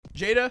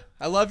Jada,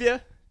 I love you.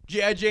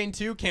 G.I. Jane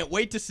 2, can't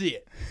wait to see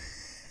it.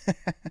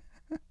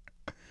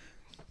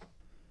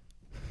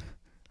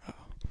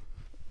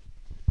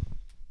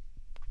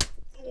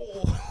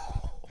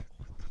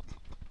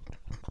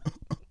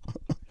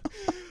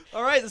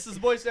 All right, this is the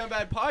Boys Down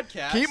Bad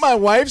podcast. Keep my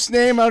wife's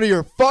name out of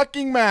your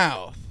fucking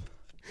mouth.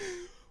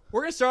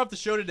 We're going to start off the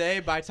show today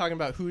by talking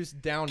about who's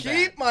down bad.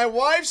 Keep my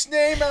wife's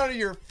name out of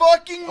your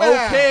fucking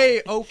mouth.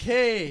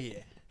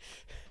 Okay.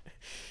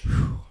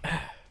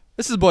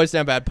 This is the Boys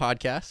Down Bad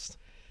podcast.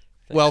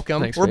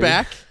 Welcome. Thanks, We're baby.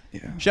 back.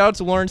 Yeah. Shout out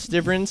to Lauren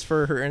Stivrins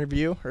for her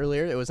interview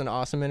earlier. It was an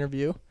awesome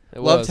interview.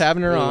 It Loved was.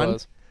 having her Really on.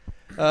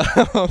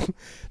 was.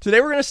 Today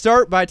we're going to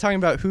start by talking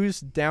about who's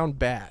down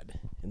bad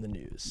in the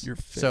news. Your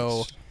face.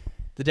 So,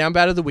 the down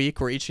bad of the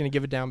week, we're each going to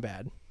give a down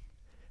bad.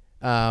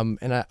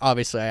 And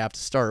obviously I have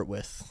to start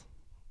with,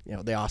 the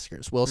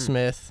Oscars. Will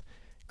Smith,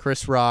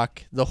 Chris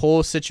Rock, the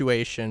whole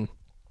situation.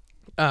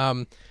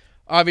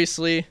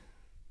 Obviously,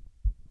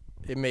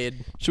 it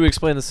made... Should we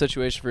explain the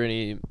situation for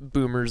any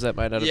boomers that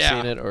might not have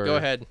seen it? Or go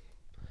ahead.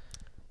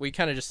 We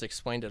kind of just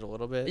explained it a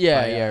little bit.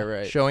 Yeah, by,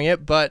 right. Showing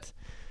it, but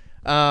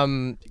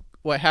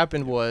what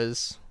happened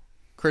was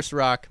Chris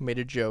Rock made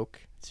a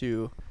joke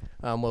to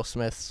Will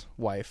Smith's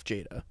wife,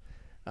 Jada,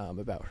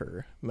 about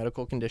her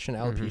medical condition,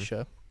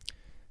 alopecia.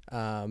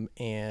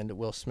 And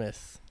Will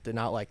Smith did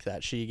not like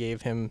that. She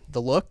gave him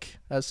the look,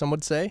 as some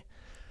would say.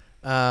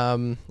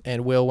 And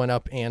Will went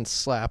up and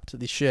slapped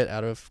the shit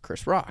out of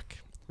Chris Rock.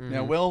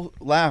 Now, Will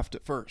laughed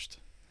at first.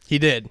 He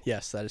did.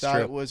 Yes, that is Thought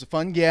true. it was a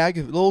fun gag,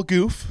 a little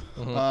goof.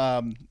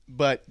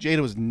 But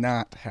Jada was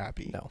not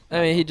happy. No.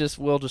 I mean,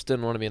 Will just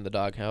didn't want to be in the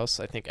doghouse.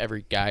 I think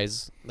every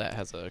guy's that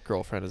has a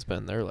girlfriend has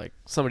been there. Like,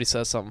 somebody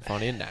says something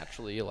funny, and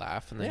naturally you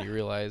laugh, and then you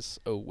realize,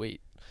 oh,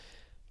 wait,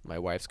 my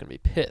wife's going to be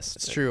pissed.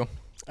 It's true.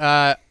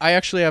 I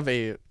actually have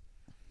a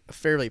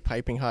fairly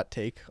piping hot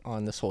take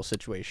on this whole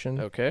situation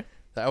Okay.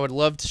 that I would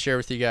love to share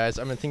with you guys.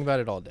 I've been thinking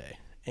about it all day.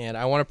 And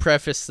I want to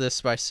preface this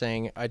by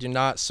saying I do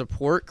not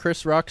support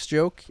Chris Rock's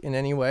joke in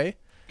any way.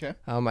 Okay.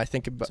 I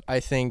think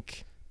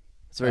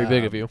It's very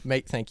big of you.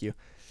 Thank you.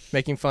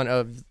 Making fun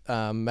of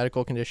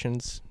medical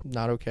conditions,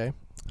 not okay.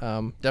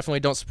 Definitely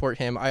don't support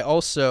him. I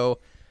also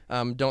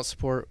don't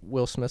support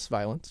Will Smith's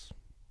violence.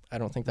 I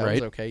don't think that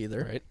was okay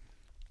either.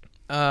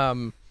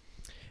 Right.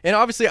 And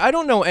obviously, I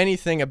don't know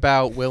anything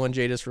about Will and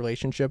Jada's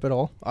relationship at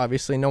all.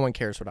 Obviously, no one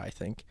cares what I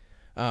think.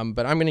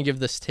 But I'm going to give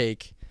this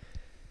take.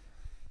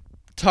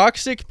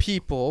 Toxic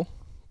people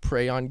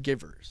prey on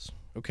givers,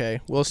 okay?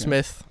 Will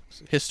Smith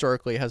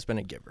historically has been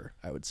a giver,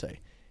 I would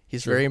say.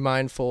 He's very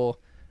mindful.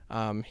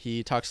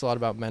 He talks a lot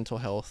about mental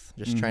health,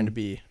 just trying to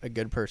be a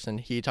good person.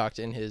 He talked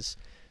in his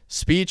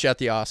speech at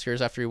the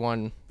Oscars after he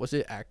won, was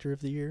it Actor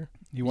of the Year?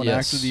 He won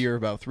Actor of the Year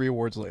about 3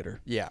 awards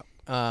later. Yeah.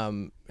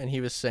 And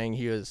he was saying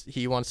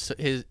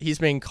he's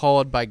being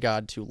called by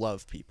God to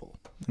love people.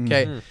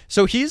 Okay.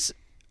 So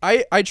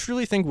I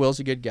truly think Will's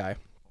a good guy.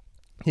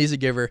 He's a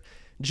giver.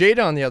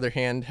 Jada, on the other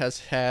hand, has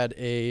had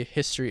a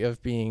history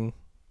of being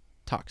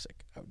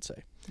toxic, I would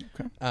say.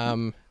 Okay.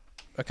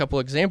 A couple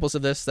examples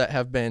of this that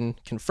have been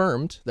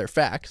confirmed, they're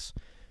facts.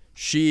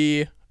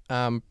 She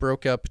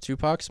broke up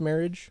Tupac's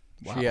marriage.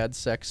 Wow. She had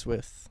sex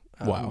with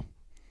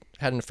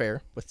had an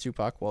affair with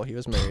Tupac while he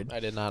was married. I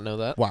did not know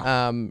that.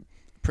 Wow.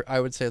 I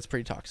would say it's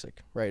pretty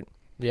toxic, right?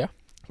 Yeah.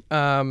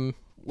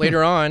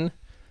 Later on,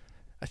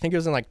 I think it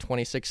was in like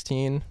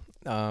 2016,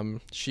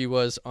 she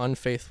was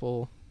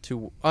unfaithful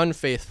to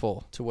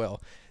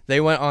Will. They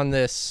went on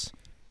this,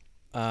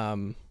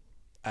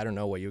 I don't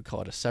know what you would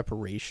call it, a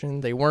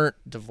separation. They weren't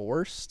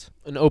divorced.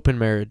 An open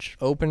marriage.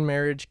 Open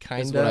marriage,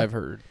 kind of. That's what I've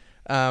heard.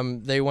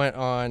 They went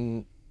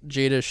on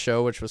Jada's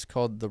show, which was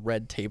called The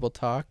Red Table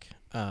Talk,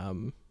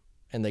 and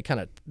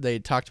they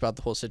talked about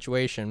the whole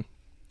situation.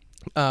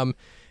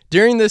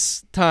 During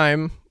this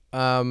time,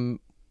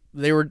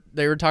 they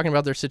were talking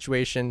about their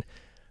situation.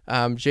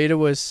 Jada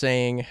was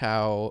saying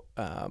how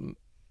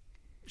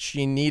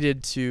she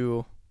needed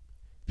to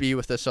be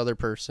with this other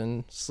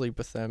person, sleep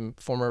with them,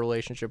 form a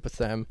relationship with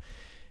them,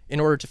 in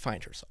order to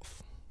find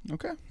herself.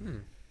 Okay.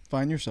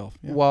 Find yourself.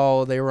 Yeah.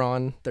 While they were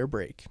on their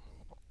break.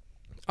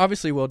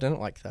 Obviously, Will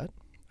didn't like that.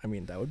 I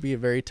mean, that would be a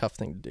very tough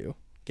thing to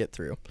get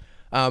through.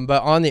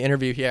 But on the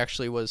interview, he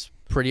actually was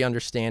pretty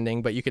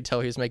understanding, but you could tell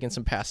he was making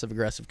some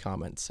passive-aggressive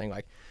comments, saying,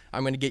 like,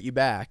 I'm going to get you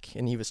back.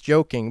 And he was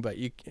joking, but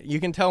you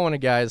can tell when a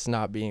guy is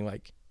not being,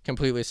 like,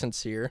 completely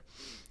sincere.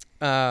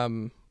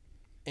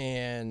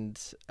 And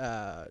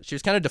she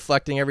was kind of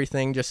deflecting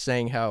everything, just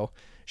saying how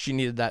she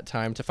needed that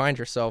time to find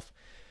herself,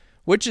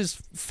 which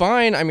is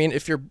fine. I mean,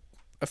 if you're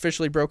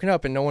officially broken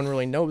up and no one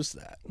really knows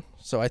that.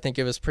 So I think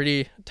it was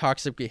pretty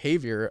toxic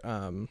behavior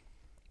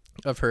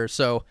of her.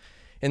 So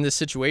in this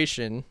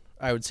situation,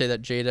 I would say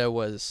that Jada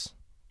was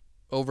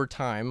over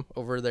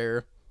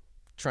there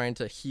trying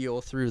to heal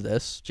through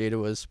this.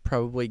 Jada was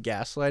probably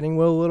gaslighting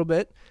Will a little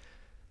bit,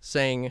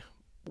 saying,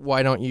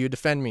 why don't you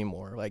defend me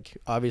more? Like,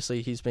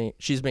 obviously she's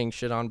being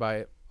shit on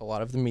by a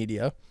lot of the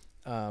media,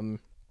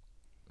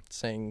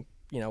 saying,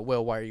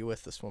 Will, why are you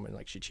with this woman?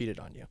 Like, she cheated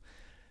on you.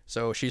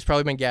 So she's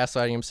probably been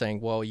gaslighting him,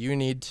 saying, well, you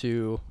need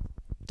to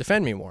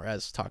defend me more,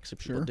 as toxic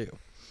people do.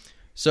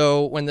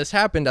 So when this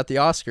happened at the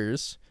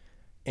Oscars,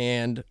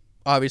 and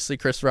obviously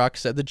Chris Rock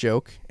said the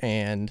joke,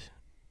 and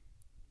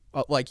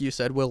like you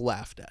said, Will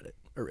laughed at it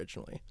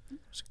originally.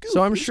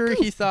 So I'm sure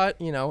he thought,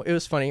 it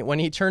was funny. When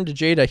he turned to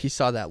Jada, he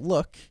saw that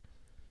look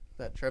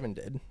that Trevin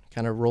did,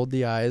 kind of rolled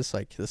the eyes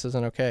like, this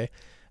isn't okay.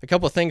 A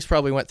couple of things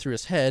probably went through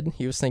his head.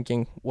 He was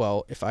thinking,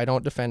 well, if I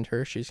don't defend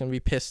her, she's going to be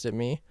pissed at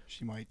me.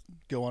 She might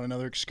go on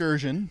another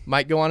excursion.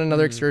 Might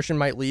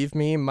leave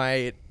me,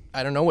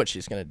 I don't know what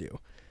she's going to do.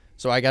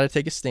 So I got to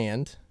take a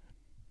stand.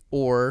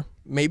 Or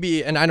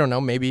maybe, and I don't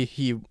know, maybe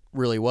he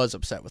really was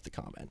upset with the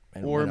comment.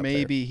 Or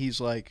maybe he's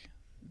like,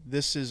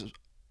 this is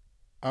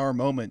our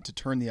moment to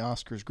turn the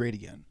Oscars great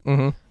again.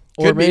 Mm-hmm.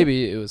 Or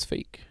maybe it was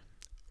fake.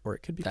 Or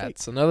it could be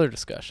That's fake. another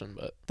discussion,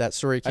 but that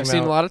story came out. I've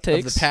seen a lot of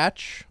takes of the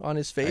patch on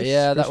his face.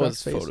 Yeah, that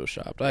was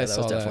photoshopped. I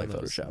saw that was that. definitely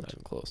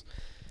photoshopped. Close.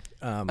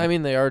 I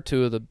mean, they are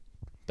two of the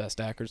best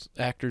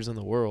actors in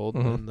the world,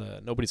 and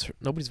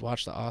nobody's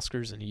watched the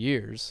Oscars in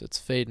years. It's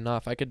fading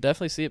off. I could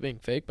definitely see it being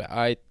fake, but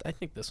I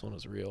think this one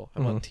was real.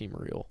 I'm on Team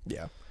Real.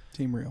 Yeah,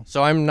 Team Real.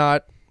 So I'm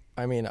not.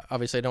 I mean,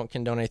 obviously, I don't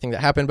condone anything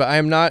that happened, but I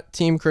am not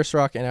Team Chris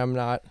Rock, and I'm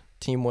not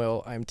Team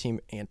Will. I'm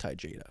Team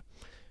Anti-Jada.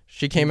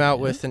 She came out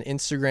with an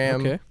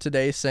Instagram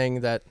today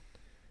saying that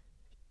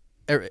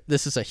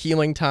this is a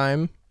healing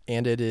time,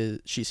 and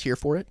she's here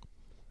for it.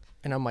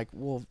 And I'm like,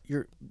 well,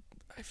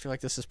 I feel like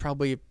this is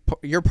probably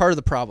you're part of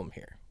the problem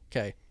here.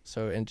 Okay,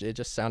 so and it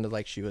just sounded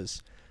like she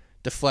was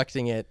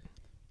deflecting it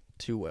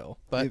to Will,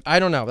 but I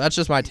don't know. That's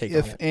just my take on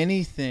it. If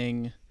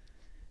anything,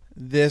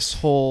 this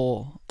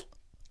whole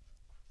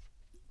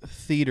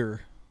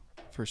theater,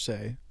 per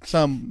se,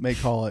 some may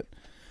call it,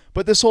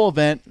 but this whole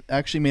event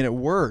actually made it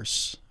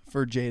worse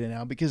for Jada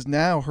now, because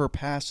now her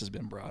past has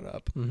been brought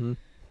up,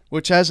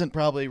 which hasn't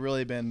probably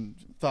really been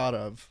thought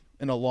of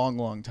in a long,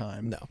 long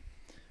time. No,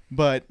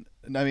 but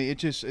I mean, it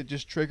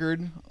just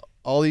triggered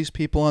all these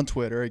people on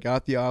Twitter. It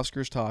got the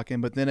Oscars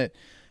talking, but then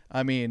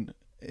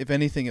if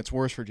anything, it's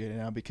worse for Jada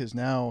now, because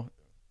now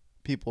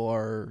people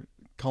are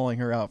calling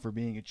her out for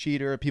being a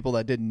cheater. People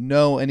that didn't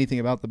know anything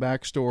about the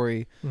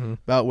backstory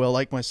about Will,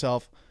 like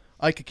myself,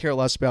 I could care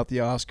less about the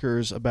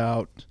Oscars,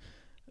 about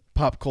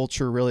pop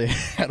culture really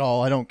at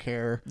all. I don't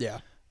care. Yeah.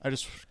 I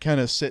just kind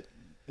of sit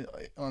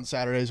on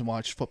Saturdays and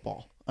watch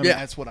football. I mean,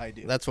 that's what I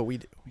do. That's what we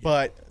do. Yeah.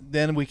 But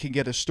then we can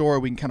get a story.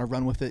 We can kind of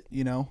run with it,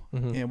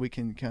 and we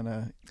can kind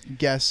of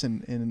guess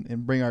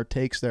and bring our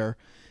takes there.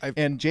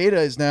 And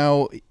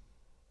Jada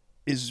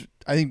is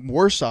I think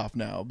worse off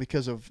now,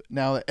 because of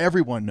now that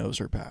everyone knows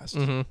her past.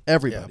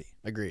 Everybody.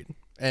 Yeah, agreed.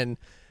 And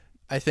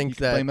I think you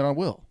can blame it on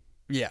Will.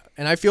 Yeah.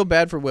 And I feel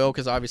bad for Will,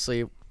 because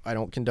obviously I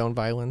don't condone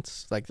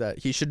violence like that.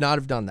 He should not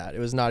have done that. It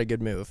was not a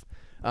good move.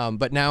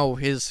 But now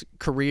his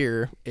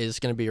career is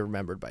going to be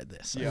remembered by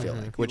this, I feel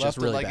like, which is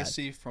really bad. He left a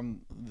legacy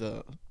from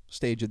the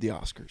stage of the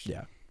Oscars.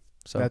 Yeah.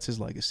 So that's his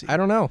legacy. I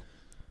don't know.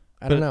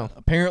 I don't know.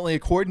 Apparently,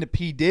 according to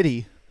P.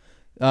 Diddy,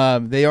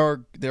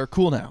 they're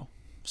cool now.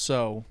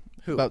 So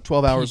about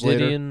 12 hours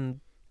later,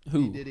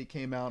 P. Diddy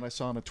came out, and I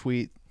saw in a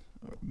tweet,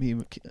 I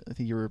think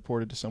he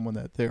reported to someone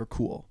that they're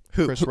cool.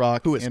 Chris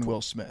Rock and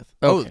Will Smith.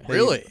 Oh,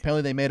 really?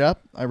 Apparently they made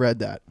up. I read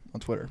that on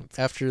Twitter.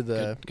 After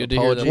the good to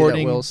hear that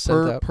Will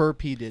sent out. Per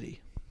P. Diddy.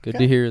 Good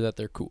to hear that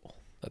they're cool.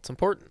 That's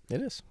important.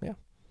 It is, yeah.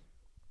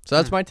 So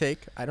that's my take.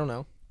 I don't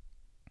know.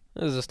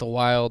 It was just a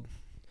wild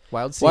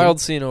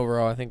scene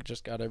overall. I think it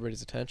just got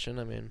everybody's attention.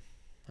 I mean,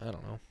 I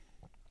don't know.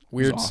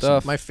 Weird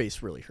stuff. My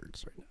face really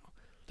hurts right now.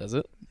 Does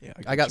it? Yeah.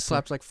 I got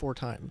slapped like 4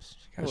 times.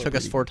 It took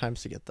us 4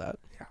 times to get that.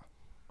 Yeah.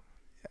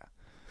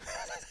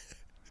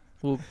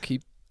 Well,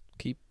 keep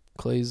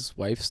Clay's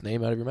wife's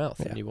name out of your mouth,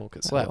 and you won't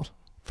get slapped.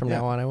 From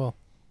now on, I will.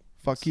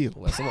 Fuck you.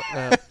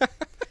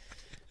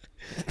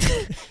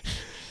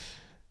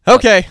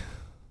 Okay.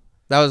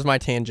 That was my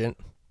tangent.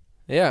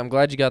 Yeah, I'm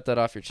glad you got that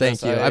off your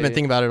chest. Thank you. I've been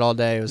thinking about it all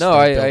day.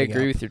 I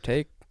agree with your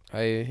take.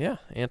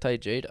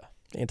 Anti-Jada.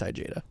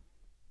 Anti-Jada.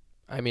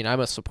 I mean,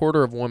 I'm a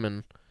supporter of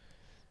women,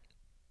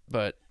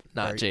 but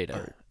not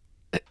Jada.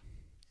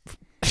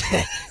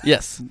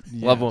 Yes,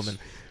 love women,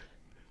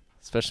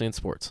 especially in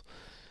sports.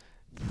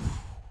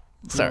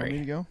 Sorry.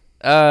 You go?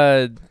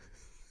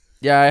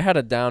 Yeah, I had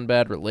a down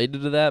bad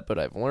related to that, but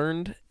I've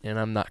learned, and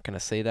I'm not going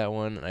to say that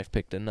one, and I've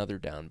picked another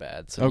down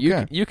bad. So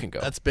you can go.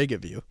 That's big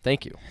of you.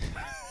 Thank you.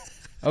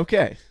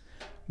 Okay.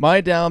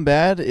 My down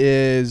bad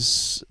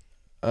is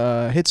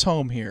hits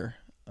home here.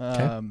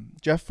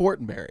 Jeff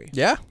Fortenberry.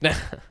 Yeah.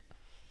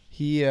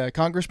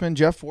 Congressman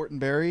Jeff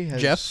Fortenberry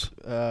has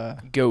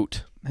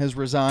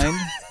resigned.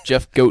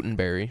 Jeff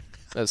Gotenberry,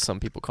 as some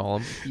people call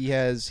him. He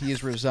has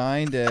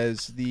resigned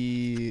as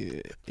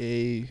a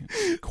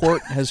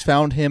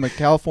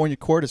California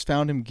court has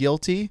found him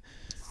guilty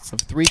of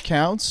 3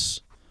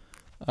 counts,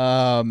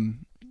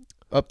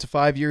 up to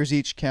 5 years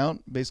each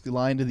count, basically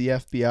lying to the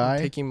FBI.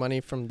 Taking money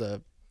from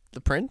the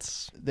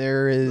prince?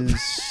 There is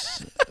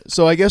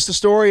so I guess the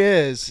story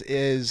is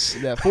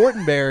that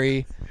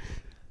Fortenberry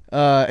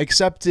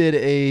accepted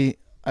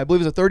I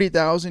believe it was a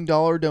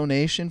 $30,000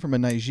 donation from a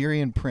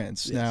Nigerian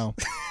prince. Yes. Now,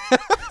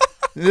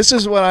 This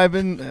is what I've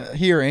been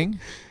hearing.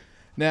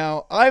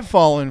 Now, I've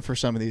fallen for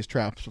some of these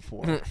traps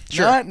before.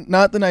 Sure.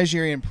 Not the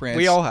Nigerian prince.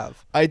 We all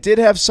have. I did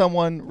have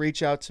someone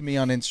reach out to me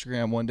on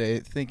Instagram one day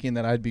thinking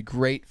that I'd be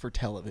great for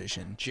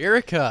television.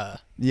 Jerica.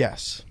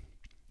 Yes.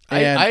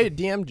 I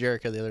DM'd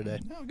Jerica the other day.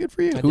 Oh, good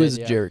for you. Who is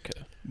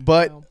Jerica?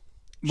 But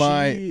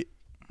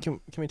Can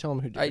we tell him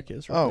who Jerica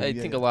is? I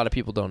think a lot of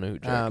people don't know who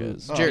Jerica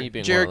is.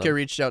 Jerica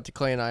reached out to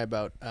Clay and I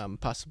about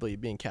possibly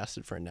being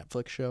casted for a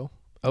Netflix show.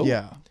 Oh,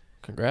 yeah.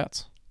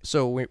 Congrats.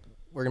 So we're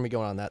going to be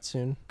going on that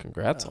soon.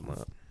 Congrats on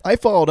that. I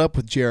followed up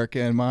with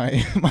Jerica and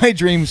my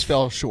dreams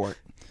fell short.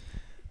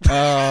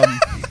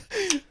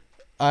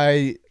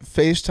 I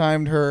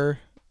FaceTimed her,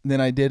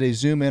 then I did a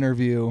Zoom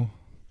interview,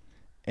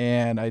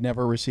 and I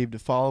never received a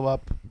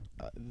follow-up.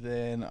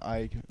 Then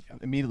I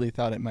immediately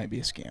thought it might be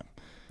a scam.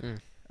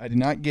 I did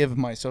not give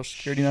my social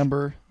security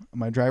number,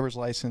 my driver's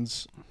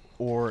license,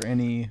 or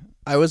any.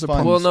 I was a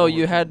well, no,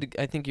 you had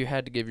to. I think you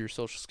had to give your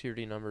social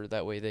security number.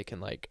 That way they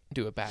can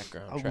do a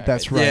background check.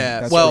 That's right.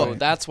 Yeah.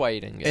 That's why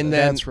you didn't get it. And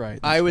then that's right.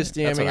 I was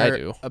DMing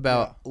her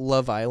about Yeah.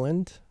 Love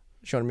Island,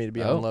 showing me to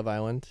be on Love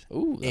Island.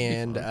 Ooh,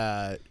 and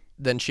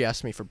then she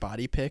asked me for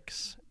body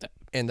pics,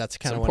 and that's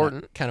kind of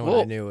important. When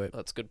I knew it.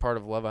 That's a good part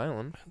of Love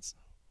Island.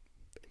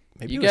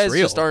 Maybe You it was guys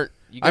real. just aren't.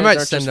 You I guys might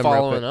aren't send just them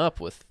real following quick. up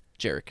with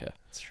Jerica.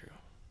 That's true.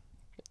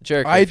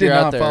 Jerica, I if did you're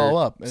out not there,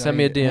 follow up. Send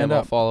me a DM.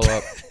 I'll follow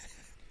up.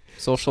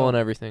 Social and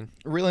everything.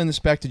 Reeling this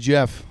back to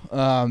Jeff.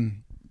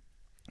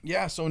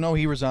 Yeah, so no,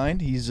 he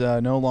resigned. He's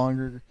no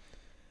longer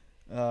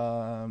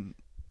going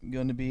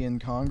to be in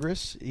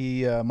Congress.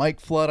 Mike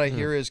Flood, I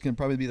hear, is going to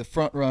probably be the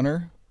front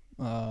runner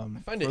for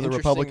the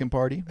Republican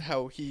Party.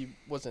 How he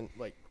wasn't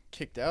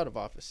kicked out of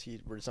office; he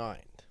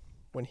resigned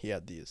when he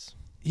had these.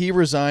 He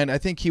resigned. I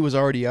think he was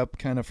already up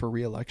kind of for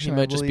re-election. He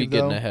might just be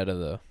getting though. ahead of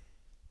the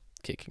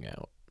kicking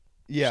out.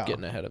 Yeah, Just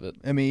getting ahead of it.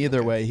 I mean,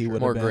 either way, he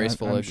would More have been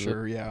graceful I'm exit.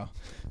 sure. Yeah.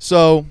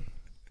 So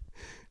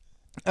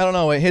I don't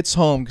know. It hits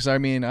home because I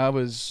mean,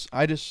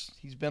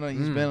 he's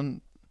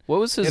been What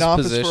was his in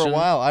office position? for a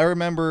while. I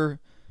remember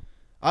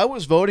I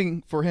was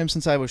voting for him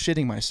since I was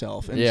shitting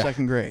myself in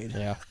second grade.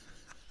 Yeah.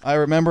 I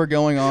remember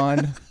going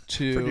on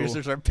to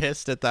Producers are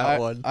pissed at that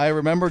one. I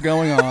remember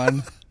going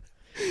on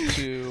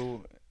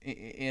to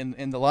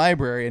in the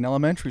library in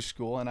elementary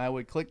school, and I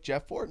would click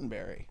Jeff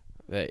Fortenberry.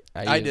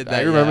 I did that,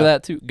 I remember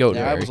that too. Go,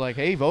 Yeah, I was like,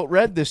 "Hey, vote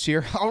red this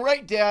year." All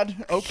right,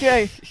 Dad.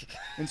 Okay.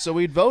 And so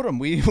we'd vote him.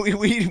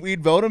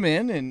 We'd vote him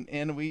in,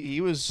 and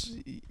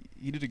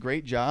he did a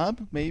great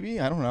job. Maybe,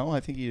 I don't know.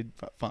 I think he did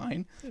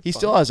fine. He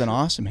still has an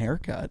awesome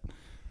haircut.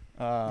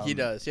 He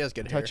does. He has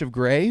good touch hair. of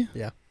gray.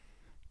 Yeah.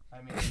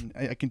 I mean,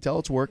 I can tell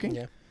it's working.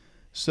 Yeah.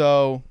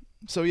 So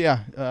yeah.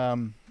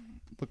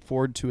 Look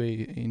forward to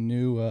a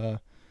new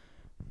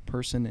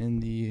person in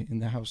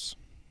the house.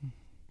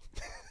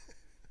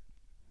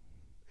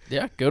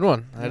 Yeah, good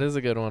one. That is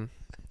a good one.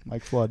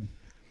 Mike Flood.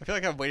 I feel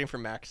like I'm waiting for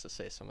Max to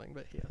say something,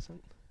 but he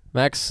hasn't.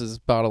 Max is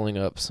bottling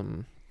up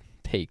some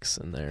takes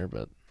in there,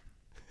 but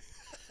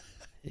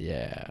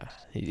yeah,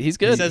 he's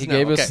good. says He no.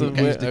 gave us Okay. some.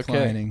 He's Okay.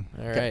 declining.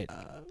 All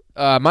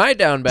right. My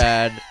down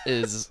bad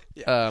is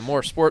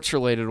more sports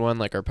related one,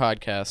 like our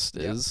podcast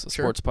is a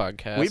sure. sports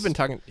podcast. We've been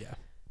talking. Yeah.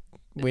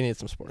 We need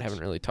some sports. Haven't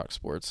really talked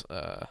sports.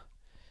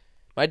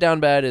 My down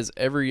bad is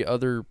every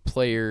other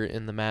player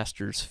in the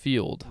Masters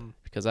field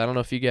because I don't know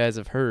if you guys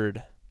have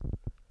heard.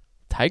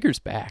 Tiger's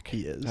back.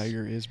 He is.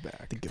 Tiger is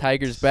back.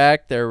 Tiger's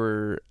back. There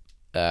were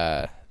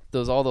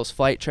all those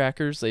flight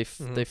trackers. They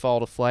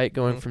followed a flight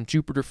going from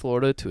Jupiter,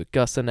 Florida to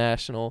Augusta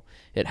National.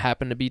 It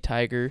happened to be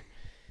Tiger.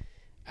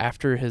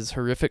 After his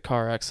horrific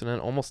car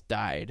accident, almost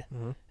died.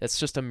 It's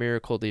just a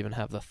miracle to even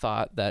have the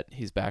thought that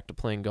he's back to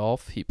playing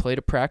golf. He played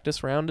a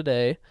practice round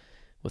today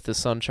with his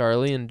son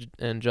Charlie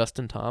and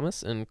Justin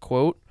Thomas. And,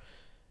 quote,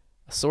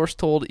 a source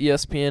told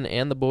ESPN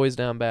and the Boys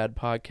Down Bad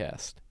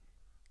podcast,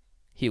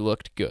 he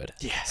looked good.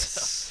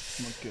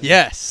 Yes.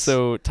 Yes.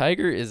 So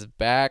Tiger is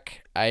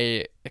back.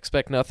 I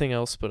expect nothing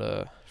else but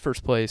a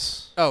first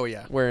place. Oh,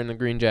 yeah. Wearing the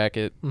green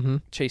jacket,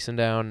 chasing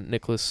down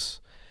Nicklaus.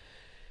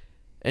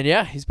 And,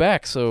 yeah, he's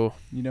back. So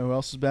You know who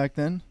else is back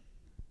then?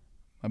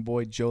 My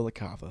boy Joe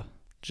LaCava.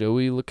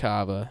 Joey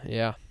LaCava.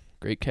 Yeah.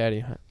 Great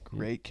caddy.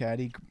 Great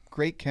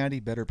caddy,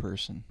 better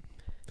person.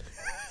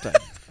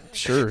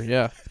 Sure,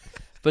 yeah.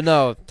 But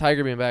no,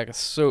 Tiger being back is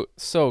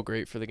so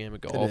great for the game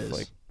of golf. It is.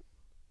 Like,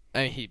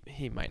 I mean,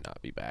 he might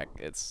not be back.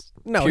 It's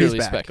No, purely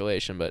he's back.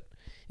 speculation, but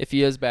if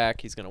he is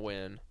back, he's gonna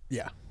win.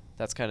 Yeah.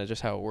 That's kind of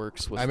just how it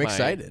works. I'm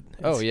excited.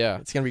 Oh yeah,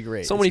 It's gonna be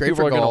great. so It's many great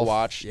people for are gonna golf.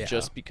 watch Yeah.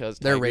 just because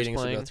Their Tiger's ratings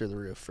playing. will go through the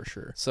roof for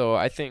sure. So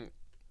I think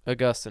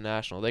Augusta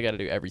National, they got to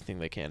do everything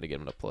they can to get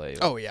him to play.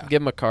 Oh, yeah.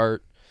 Give him a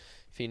cart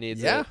if he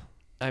needs Yeah. it.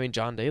 I mean,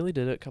 John Daly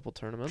did it a couple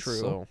tournaments. True.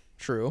 So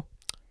True.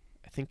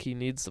 I think he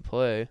needs to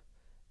play.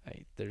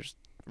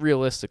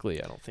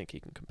 Realistically, I don't think he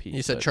can compete.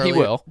 You said but Charlie. He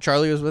will.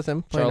 Charlie was with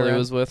him. playing Charlie around?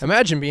 was with him.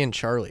 Imagine being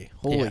Charlie.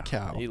 Holy Yeah,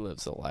 cow! He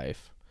lives a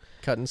life.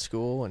 Cutting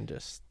school and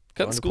just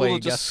Cut going to school, play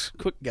just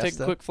take a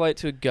Augusta. quick flight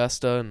to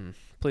Augusta and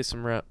play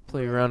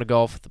a round of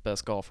golf with the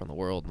best golfer in the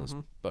world and his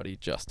buddy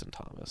Justin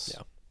Thomas.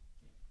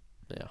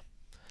 Yeah. Yeah.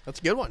 That's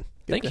a good one.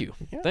 Thank you.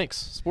 Yeah. Thanks.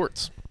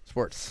 Sports.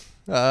 Sports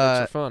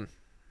are fun.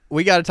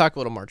 We got to talk a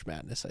little March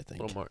Madness, I think.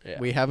 A little more, yeah.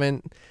 We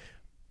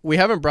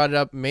haven't brought it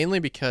up mainly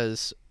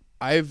because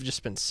I've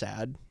just been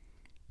sad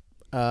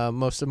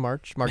most of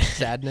March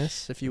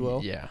sadness, if you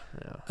will. Yeah.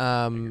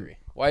 I agree.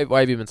 Why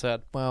have you been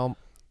sad? Well,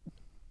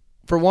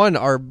 for one,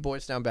 our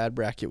Boys Down Bad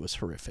bracket was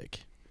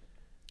horrific.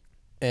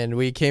 And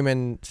we came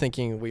in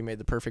thinking we made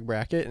the perfect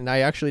bracket, and I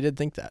actually did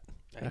think that.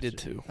 I did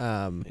too.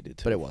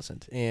 But it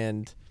wasn't.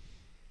 And,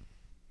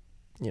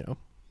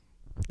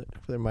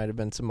 there might have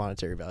been some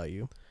monetary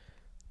value.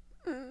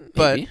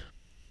 But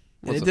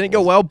Maybe. it didn't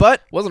go well,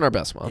 but wasn't our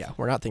best month. Yeah,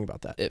 we're not thinking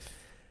about that. If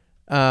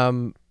it's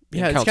kind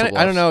of,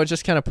 I don't know, it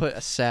just kind of put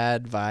a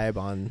sad vibe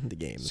on the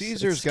games.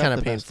 Caesar's got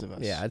the best of us.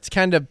 Yeah, it's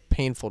kind of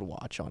painful to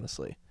watch,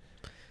 honestly.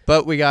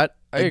 But we got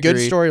a good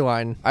agree.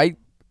 storyline.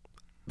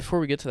 Before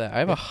we get to that, I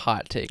have a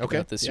hot take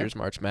about this year's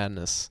March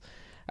Madness.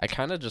 I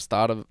kind of just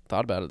thought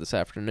about it this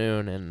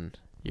afternoon, and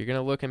you're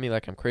gonna look at me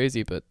like I'm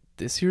crazy, but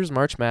this year's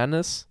March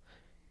Madness,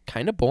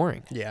 kind of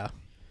boring. Yeah,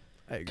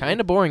 kind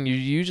of boring. You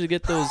usually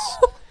get those.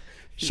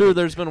 Sure,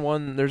 there's been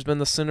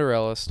the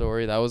Cinderella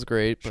story that was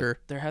great. But sure,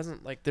 there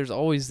hasn't there's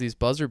always these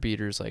buzzer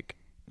beaters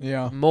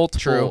multiple,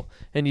 True.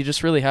 And you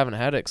just really haven't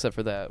had it except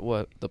for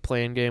the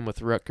playing game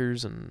with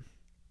Rutgers and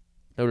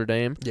Notre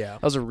Dame. Yeah,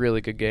 that was a really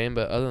good game,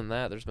 but other than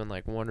that, there's been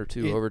one or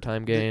two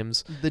overtime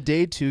games. The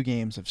day 2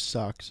 games have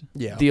sucked.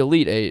 Yeah, the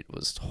Elite 8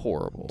 was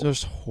horrible.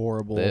 Just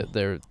horrible.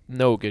 They're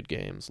no good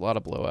games. A lot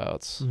of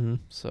blowouts. Mm-hmm.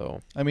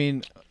 So I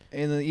mean,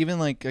 and even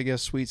I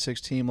guess Sweet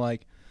 16,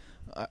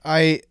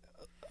 I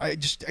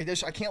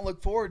can't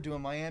look forward to a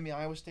Miami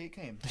Iowa State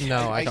game.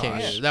 No, I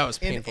can't. Either. That was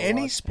painful. In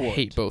any sport, I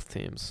hate both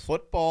teams.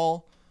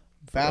 Football,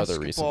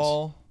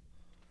 basketball,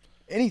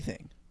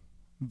 anything,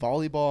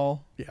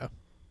 volleyball.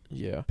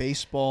 Yeah.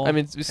 Baseball. I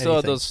mean, we still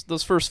had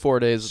those first 4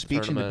 days of the speech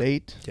and tournament.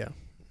 debate. Yeah.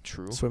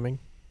 True. Swimming.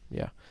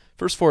 Yeah.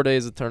 First 4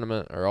 days of the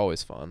tournament are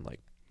always fun.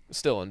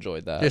 Still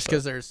enjoyed that. Just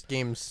because there's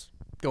games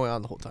going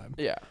on the whole time.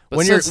 Yeah. But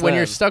when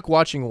you're stuck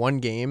watching one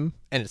game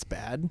and it's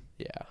bad.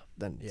 Yeah.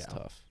 Then it's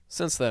tough.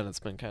 Since then,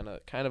 it's been kind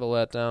of a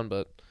letdown,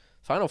 but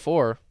Final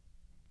Four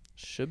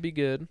should be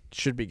good.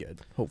 Should be good.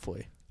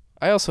 Hopefully.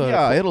 I also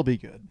it'll be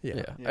good.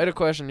 Yeah. I had a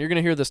question. You're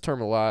gonna hear this term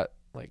a lot.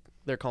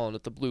 They're calling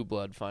it the blue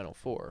blood Final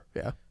Four.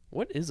 Yeah.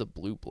 What is a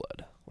blue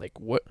blood?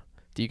 What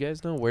do you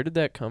guys know? Where did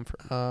that come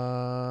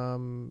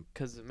from?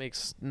 Because it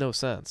makes no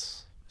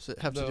sense. Does it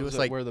have to do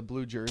with wear the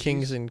blue jerseys?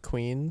 Kings and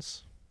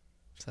queens?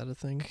 Is that a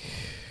thing?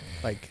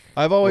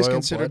 I've always royal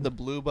considered blood? the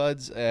blue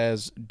buds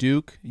as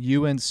Duke,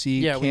 UNC,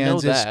 Yeah, we know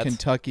Kansas, that.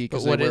 Kentucky. But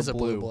Because what they wear is a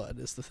blue blood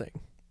is the thing.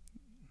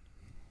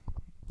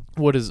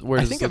 Where does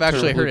I think I've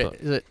actually heard blood?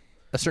 it. Is it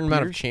a certain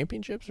amount of Peters?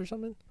 championships or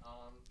something?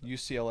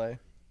 UCLA.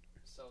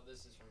 So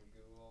this is from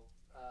Google.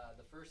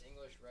 The first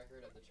English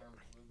record of the term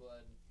blue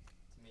blood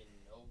to mean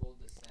noble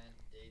descent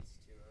dates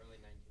to early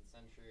 19th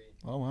century.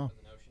 Oh, wow.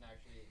 But the notion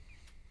actually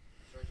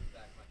stretches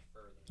back much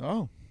further.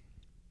 Oh.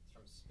 It's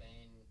from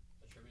Spain,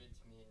 attributed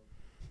to mean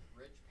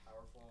rich,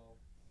 powerful.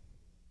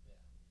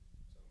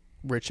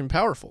 Yeah. Rich and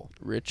powerful.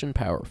 Rich and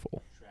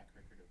powerful.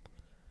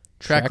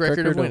 Track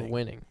record of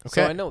winning.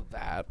 So Okay. I know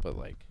that, but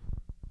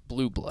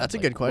blue blood. That's a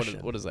good question.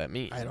 What does that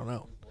mean? I don't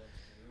know.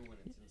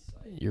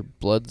 Your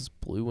blood's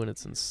blue when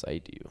it's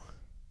inside you.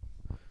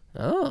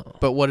 Oh.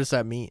 But what does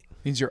that mean?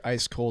 Means you're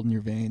ice cold in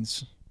your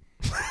veins.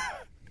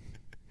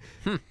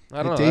 I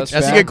don't know. dates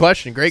That's a back- good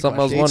question. Great Something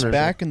I was question. Dates wondering.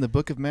 back in the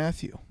book of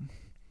Matthew.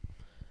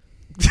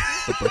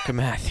 The Book of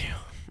Matthew.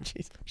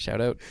 Jeez.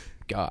 Shout out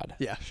God.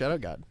 Yeah, shout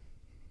out God.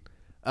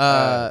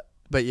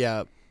 But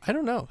yeah, I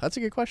don't know. That's a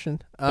good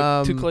question.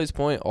 But to Clay's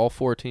point, all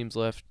 4 teams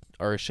left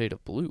are a shade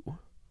of blue.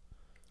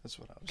 That's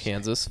what I was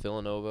Kansas,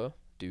 Villanova,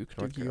 Duke,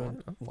 North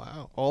Carolina.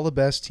 Wow. All the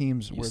best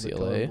teams were the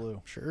color UCLA.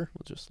 blue. Sure.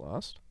 We just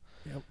lost.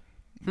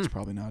 That's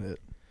probably not it.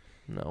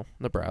 No,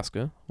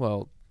 Nebraska.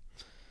 Well,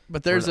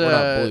 But there's we're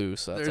not blue,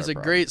 so that's there's our a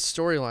problem. great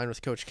storyline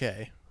with Coach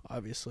K,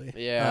 obviously.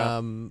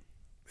 Yeah.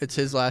 It's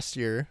his last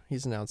year.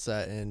 He's announced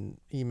that, and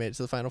he made it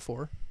to the Final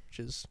Four, which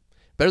is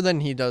better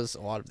than he does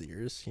a lot of the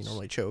years. He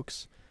normally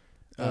chokes.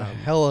 A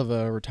hell of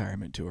a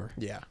retirement tour.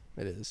 Yeah,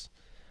 it is.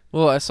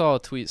 Well, I saw a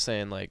tweet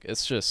saying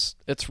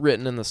it's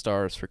written in the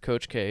stars for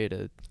Coach K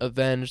to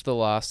avenge the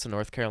loss to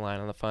North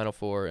Carolina in the Final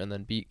Four and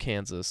then beat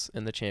Kansas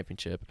in the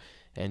championship.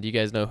 And you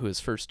guys know who his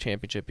first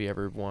championship he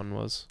ever won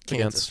was?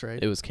 Kansas, right?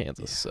 It was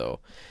Kansas. Yeah. So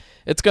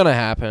it's gonna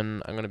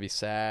happen. I'm gonna be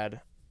sad.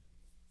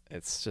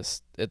 It's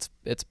just it's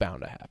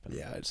bound to happen.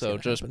 Yeah. So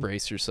just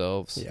brace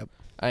yourselves. Yep.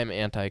 I am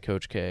anti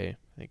Coach K.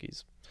 I think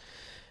he's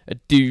a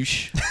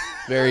douche.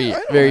 Very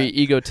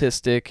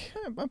egotistic.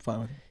 I'm fine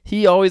with it.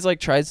 He always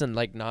tries to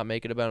not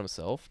make it about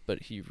himself,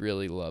 but he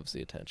really loves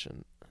the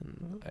attention.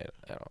 And I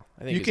don't know.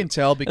 I think You can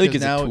tell because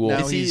he's a tool.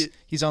 now Is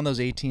he's on those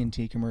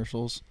AT&T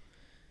commercials.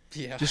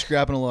 Yeah. Just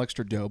grabbing a little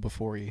extra dough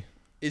before he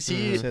Is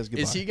he says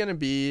goodbye. is he gonna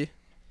be?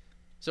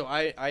 So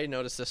I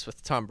noticed this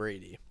with Tom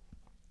Brady,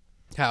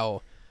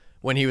 how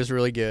when he was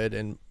really good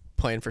and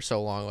playing for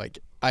so long,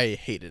 I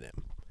hated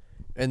him,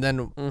 and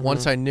then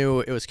once I knew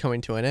it was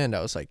coming to an end,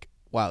 I was like,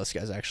 wow, this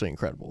guy's actually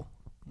incredible.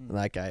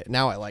 That guy.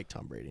 Now I like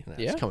Tom Brady. And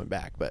Yeah. he's coming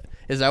back. But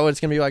is that what it's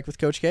gonna be like with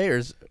Coach K, or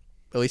is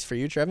at least for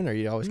you, Trevin? Or are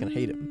you always gonna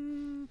hate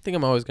him? I think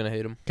I'm always gonna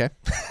hate him. Okay.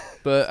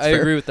 But I fair.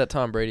 agree with that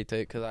Tom Brady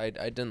take because I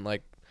didn't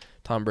like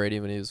Tom Brady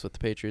when he was with the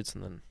Patriots,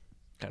 and then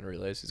kind of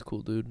realized he's a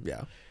cool dude.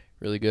 Yeah.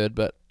 Really good.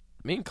 But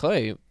me and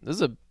Clay, this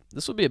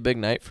would be a big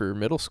night for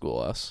middle school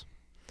us.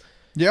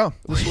 Yeah,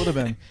 this would have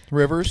been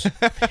Rivers.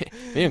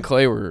 Me and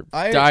Clay were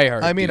I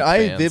diehard. I mean, Duke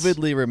I fans.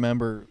 vividly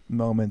remember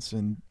moments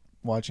in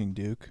watching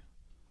Duke.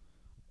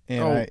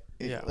 And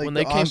like when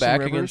they the came Austin back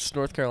Rivers, against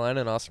North Carolina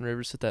and Austin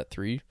Rivers hit that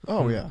 3.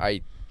 Oh yeah.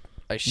 I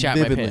shat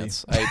Vividly. my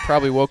pants. I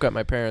probably woke up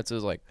my parents. It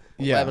was like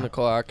Yeah. 11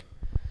 o'clock.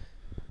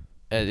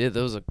 And it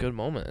was a good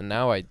moment. And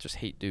now I just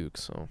hate Duke.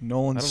 So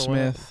Nolan I don't know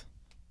what Smith,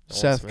 Nolan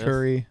Seth Smith.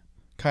 Curry,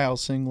 Kyle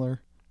Singler,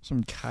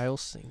 some Kyle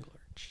Singler.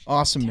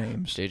 awesome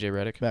names JJ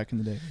Redick. back in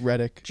the day.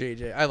 Reddick.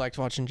 JJ. I liked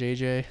watching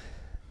JJ.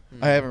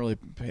 I haven't really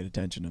paid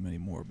attention to him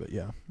anymore, but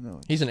yeah. No.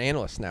 He's an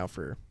analyst now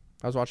for.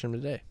 I was watching him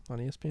today on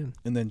ESPN.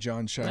 And then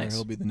John Shire, Nice.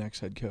 he'll be the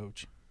next head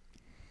coach.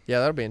 Yeah,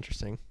 that'll be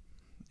interesting.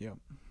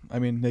 I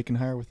mean, they can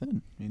hire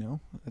within,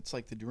 That's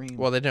like the dream.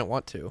 Well, they didn't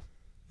want to.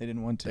 they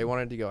didn't want to. They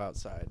wanted to go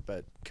outside,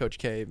 but Coach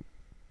K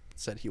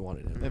said he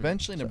wanted him.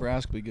 Eventually, So,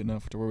 Nebraska will be good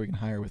enough to where we can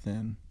hire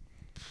within.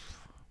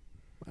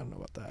 I don't know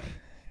about that.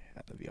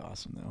 That'd be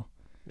awesome, though.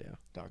 Yeah.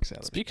 Doc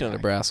Sadler. Speaking of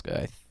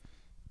Nebraska,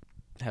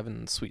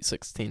 having Sweet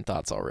 16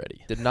 thoughts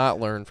already. Did not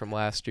learn from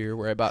last year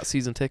where I bought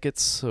season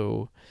tickets.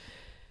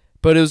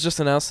 But it was just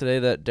announced today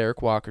that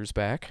Derek Walker's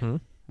back. Hmm?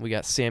 We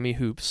got Sammy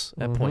Hoops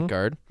at Mhm. point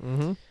guard.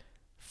 Mm-hmm.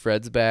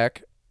 Fred's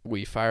back.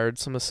 We fired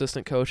some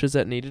assistant coaches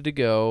that needed to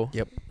go.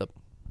 Yep. The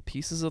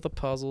pieces of the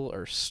puzzle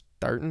are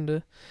starting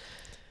to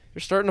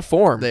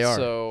form. They are.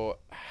 So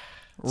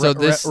So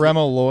this-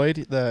 Remo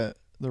Lloyd, the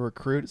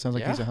recruit, it sounds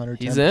like yeah, he's 110%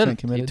 he's in.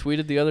 committed. He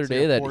tweeted the other Is he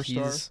day a that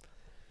four-star?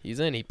 he's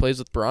in. He plays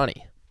with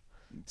Bronny.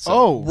 So,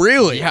 Oh,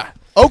 Really? yeah.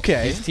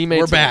 okay. He's teammates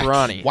We're with back.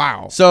 Bronny.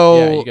 Wow. So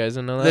Yeah, you guys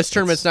didn't know that? this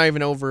tournament's not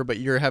even over, but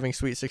you're having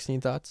Sweet 16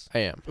 thoughts? I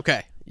am.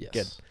 Okay. Yes.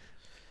 Good.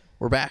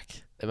 We're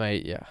back.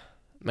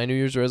 My New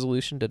Year's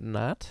resolution did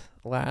not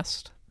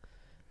last.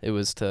 It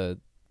was to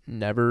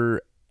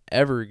never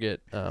ever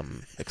get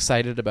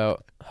excited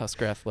about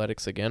Husker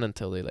athletics again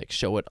until they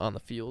show it on the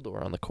field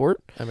or on the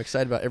court. I'm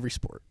excited about every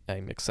sport.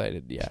 I'm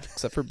excited,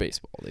 except for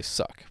baseball. They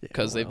suck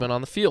because they've well. been on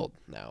the field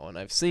now, and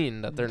I've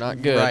seen that they're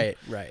not good.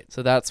 Right.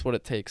 So that's what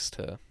it takes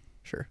to.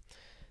 Sure.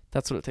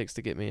 That's what it takes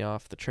to get me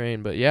off the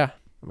train. But yeah,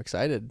 I'm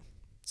excited.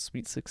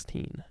 Sweet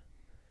 16.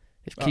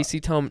 If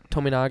Casey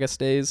Tominaga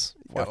stays,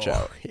 watch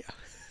out. Yeah.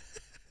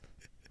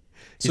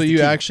 So He's the you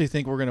key. actually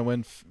think we're going to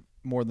win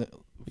more than...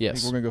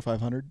 Yes. Think we're going to go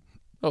 500?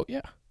 Oh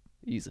yeah,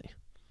 easy.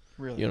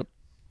 Really? You know,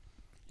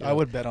 I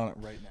would bet on it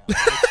right now.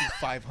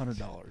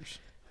 $500.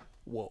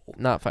 Whoa.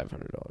 not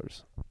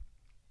 $500.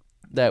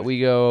 That we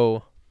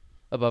go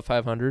above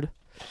 500.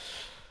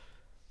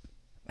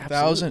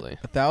 Absolutely.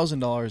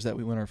 $1,000 that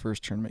we win our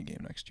first tournament game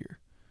next year.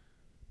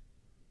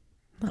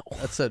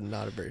 That's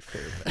not a very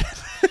fair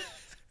bet.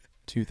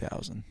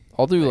 2,000.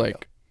 I'll do There you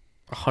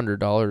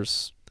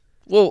 $100.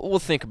 We'll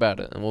think about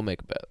it and we'll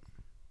make a bet.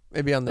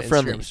 Maybe on the A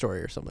friendly. Instagram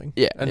story or something.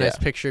 Yeah, A nice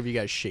picture of you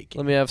guys shaking.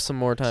 Let me have some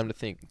more time to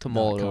think, to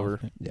mull it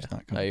over. Yeah.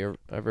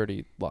 I've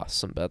already lost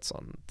some bets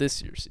on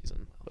this year's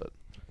season, but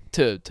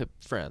to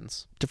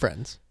friends. To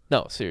friends.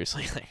 No,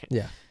 seriously.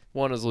 Yeah.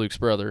 One is Luke's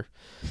brother.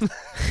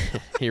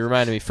 He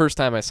reminded me, first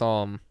time I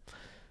saw him,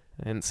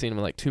 I hadn't seen him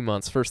in 2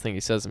 months. First thing he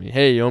says to me,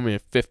 "Hey, you owe me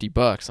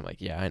 $50." I'm like,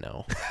 "Yeah, I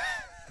know."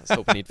 I was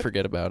hoping he'd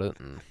forget about it,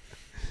 and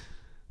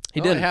he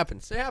didn't. It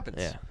happens. It happens.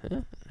 Yeah,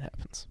 it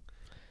happens.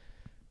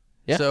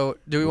 Yeah. So,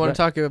 do we We're want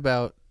back. to talk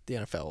about the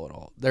NFL at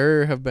all?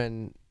 There have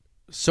been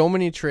so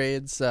many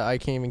trades that I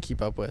can't even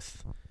keep up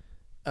with.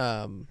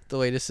 The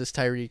latest is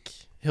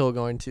Tyreek Hill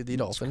going to the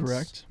Dolphins.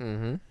 Correct.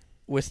 Mm-hmm.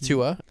 With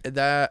Tua.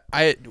 That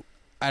I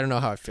don't know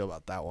how I feel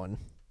about that one.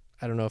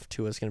 I don't know if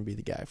Tua's going to be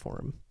the guy for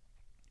him.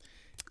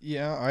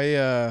 Yeah,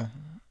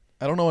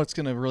 I don't know what it's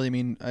going to really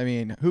mean. I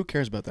mean, who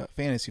cares about that?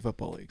 Fantasy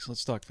football leagues.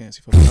 Let's talk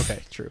fantasy football. Okay,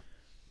 true.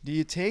 Do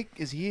you take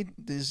is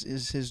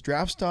his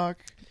draft stock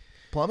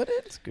plummeted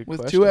It's a good with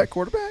question. Tua at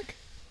quarterback?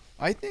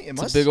 I think it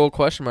It's must a big old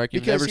question mark.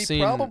 You've because never he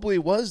seen. probably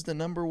was the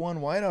number one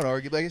wideout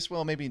arguably. I guess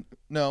maybe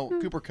no,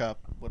 Cooper Kupp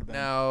would have been.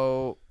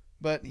 Now,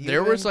 But he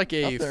there would've was been like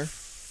a up there.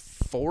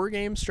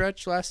 4-game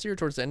stretch last year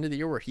towards the end of the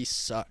year where he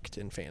sucked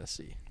in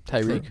fantasy.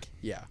 I Tyreek. think.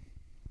 Yeah.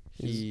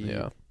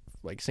 Yeah.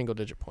 Like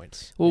single-digit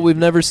points. Well, we've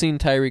never seen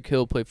Tyreek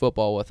Hill play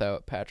football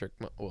without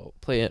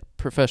play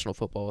professional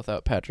football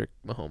without Patrick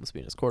Mahomes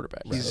being his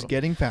quarterback. He's So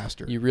getting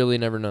faster. you really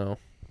never know.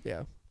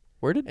 Yeah.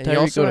 Where did And he Tyreek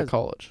also go to has-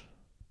 college?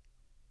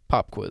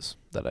 Pop quiz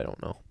that I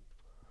don't know.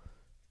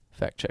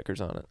 Fact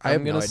checkers on it. I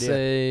have I'm no gonna idea.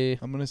 say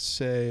I'm gonna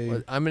say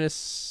Well, I'm going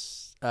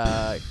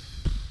to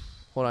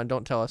hold on,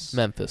 don't tell us.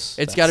 Memphis.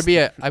 It's got to be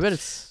I bet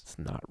it's It's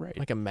not right.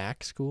 like a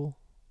MAC school,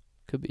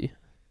 Could be.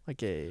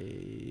 like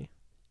a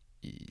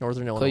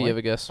Northern Clay, Illinois. you have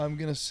a guess? I'm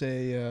gonna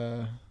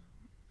say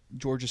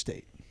Georgia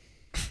State.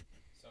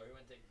 So he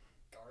went to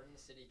Garden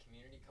City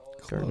Community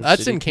College Garden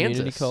That's City in Community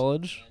Kansas.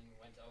 College and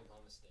went to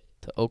Oklahoma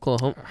State. to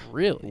Oklahoma.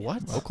 Really?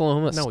 What?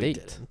 Oklahoma No, he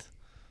State. didn't.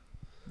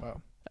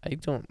 Wow. I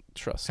don't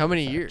trust. How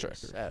many fact years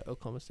checker. at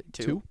Oklahoma State?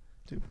 Two.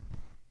 Two at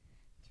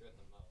the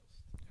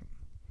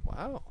most.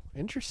 Wow,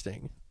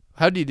 interesting.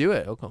 How do you do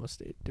it at Oklahoma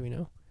State? Do we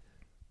know?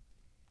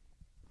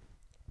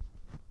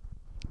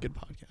 Good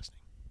podcasting.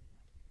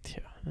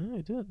 Yeah,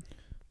 I did.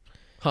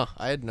 Huh,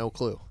 I had no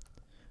clue.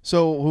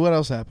 So what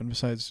else happened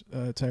besides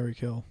Tyreek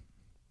Hill?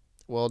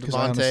 Well, 'Cause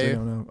I honestly Devontae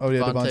don't know. Oh,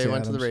 yeah, Devontae Devontae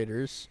went to the Adams.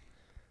 Raiders.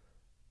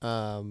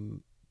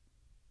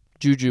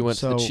 Juju went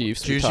to So- the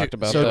Chiefs. We Juju- talked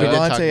about So we did that.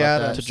 talk about Devontae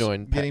that. Adams To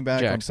join getting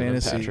back Jackson on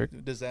and fantasy.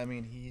 Patrick. Does that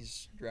mean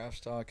his draft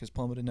stock has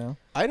plummeted now?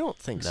 I don't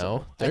think so. No,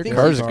 I Derek think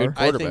Carr's a he's- good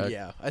I quarterback.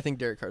 think I think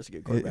Derek Carr's a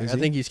good quarterback. Is I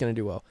he? think he's going to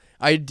do well.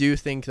 I do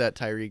think that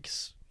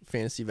Tyreek's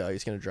fantasy value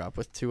is going to drop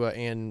with Tua,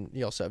 and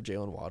you also have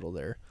Jalen Waddle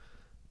there.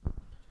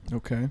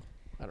 Okay.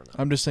 I don't know.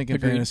 I'm just thinking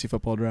Agreed. fantasy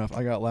football draft.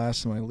 I got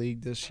last in my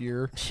league this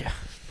year. Yeah.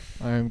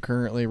 I'm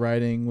currently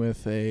riding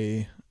with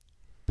a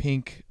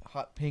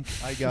hot pink.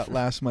 I got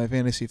last in my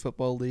fantasy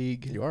football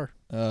league You are.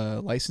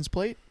 license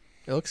plate.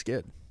 It looks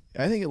good.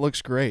 I think it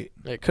looks great.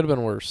 It could have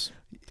been worse.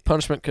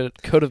 Punishment could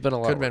have been a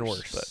lot Could have been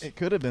worse. worse. But It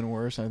could have been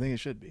worse. I think it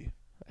should be.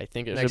 I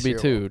think it Next should be year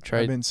it too. will. Try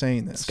I've been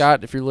saying this.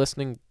 Scott, if you're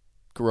listening,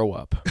 grow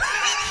up.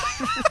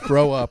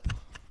 Grow up.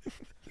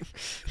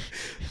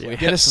 We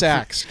Get a have-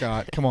 sack,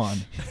 Scott. Come on.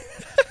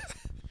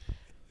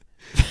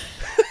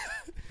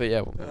 But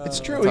yeah, It's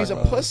Uh, true. He's a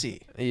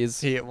pussy. he's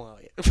He's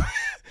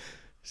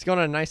going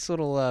on a nice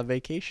little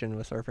vacation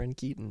with our friend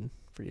Keaton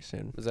pretty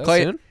soon. is that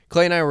Clay, soon?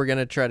 Clay and I were going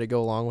to try to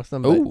go along with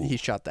him, but Ooh. he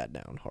shot that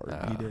down hard.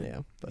 Ah. He did. Yeah,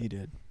 but He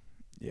did.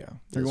 Yeah.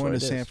 They're That's going what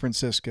to it San is.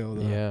 Francisco,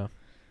 though. Yeah,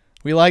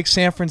 We like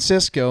San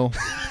Francisco.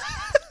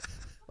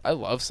 I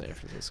love San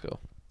Francisco.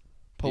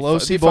 Pelosi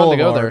It'd be fun to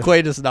go Boulevard. there.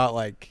 Clay does not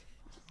like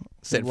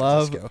San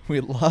Francisco. We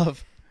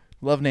love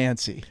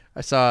Nancy.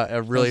 I saw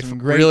a really some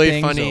great really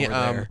things funny over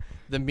there.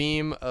 the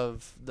meme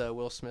of the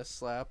Will Smith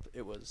slap.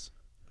 It was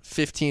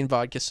 15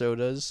 vodka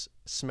sodas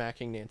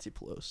smacking Nancy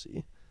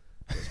Pelosi.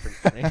 It was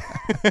pretty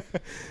funny.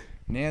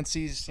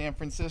 Nancy's San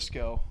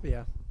Francisco.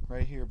 Yeah,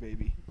 Right here,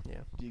 baby. yeah.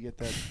 Do you get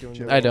that Doing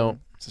joke? the- I don't.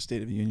 It's a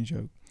State of the Union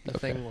joke. The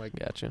thing like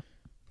Gotcha.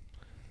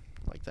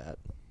 that.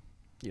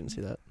 You didn't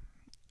see that?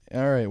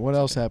 All right. What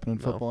else happened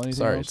in No, football? Anything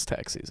sorry, else? it's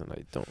tax season.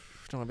 I don't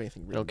Don't have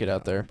anything. Don't written get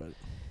out down, there. But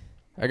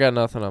I got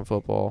nothing on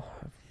football.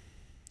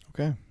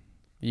 Okay.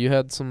 You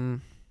had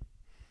some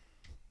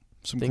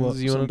Some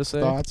Things you wanted to say?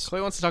 Thoughts? Clay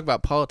wants to talk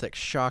about politics.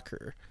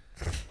 Shocker.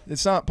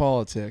 It's not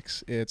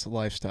politics. It's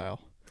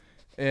lifestyle.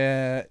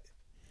 And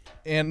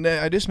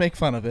I just make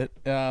fun of it.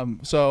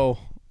 So,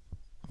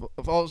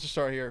 if I was to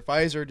start here,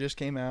 Pfizer just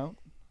came out.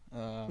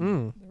 There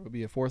will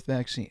be a fourth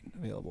vaccine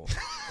available.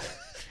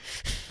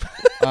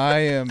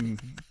 I'm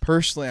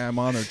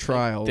on their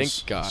trials.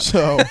 Thank God.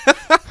 So,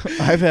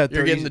 I've had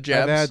You're getting the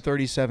jabs? I've had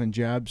 37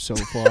 jabs so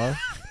far.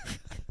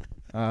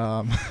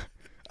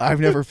 I've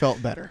never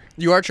felt better.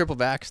 You are triple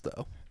vaxxed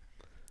though.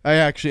 I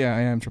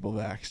am triple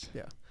vaxxed.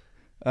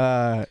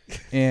 Yeah.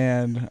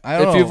 And I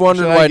don't know. If you've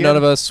wondered should I why get- none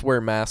of us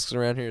wear masks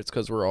around here, it's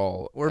because we're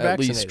at least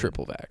vaccinated.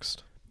 triple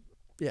vaxxed.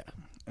 Yeah.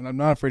 And I'm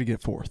not afraid to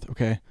get fourth,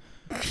 okay?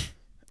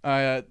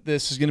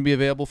 This is going to be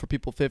available for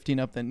people 15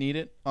 up that need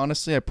it.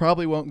 Honestly, I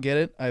probably won't get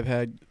it. I've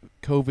had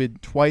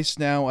COVID twice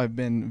now. I've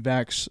been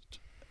vaxxed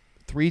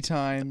 3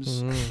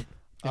 times.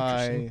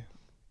 I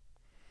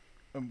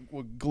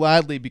would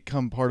gladly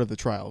become part of the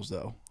trials,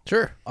 though.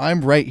 Sure.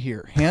 I'm right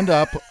here. Hand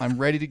up. I'm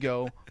ready to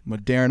go.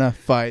 Moderna,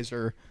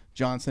 Pfizer,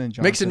 Johnson &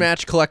 Johnson. Mix and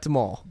match, collect them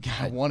all.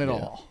 I want it Yeah.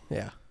 all.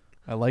 Yeah.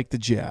 I like the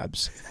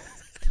jabs.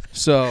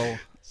 So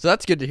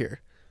that's good to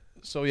hear.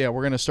 yeah,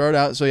 we're gonna start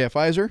out. So yeah,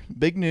 Pfizer,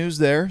 big news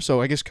there.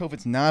 So I guess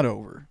COVID's not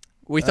over.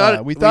 We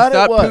thought we thought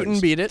it was.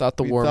 Putin beat it. Thought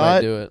the We war thought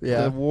might do it.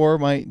 Yeah. The war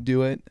might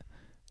do it.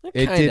 It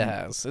It kind of didn't.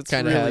 has. It's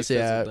Kinda really has,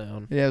 yeah. fizzled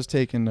down. It has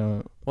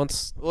taken.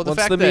 Once Well, the once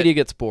fact the that- media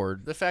gets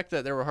bored, The fact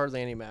that there were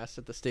hardly any masks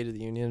at the State of the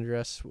Union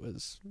address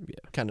was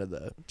kind of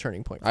the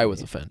turning point. For I was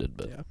me. offended.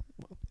 But Yeah.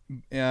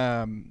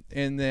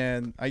 And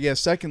then I guess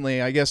secondly,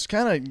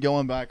 kind of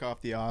going back off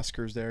the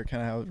Oscars there,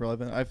 kind of how it's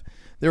relevant.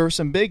 There were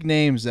some big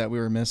names that we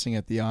were missing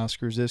at the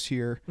Oscars this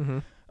year.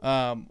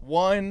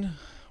 One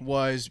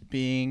was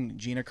being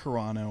Gina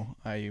Carano.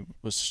 I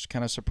was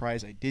kind of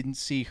surprised I didn't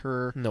see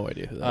her. no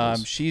idea who that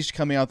is. She's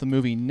coming out the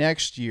movie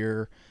next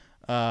year.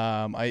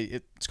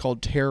 It's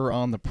called Terror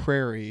on the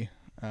Prairie.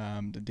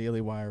 The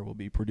Daily Wire will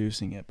be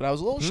producing it. But I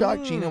was a little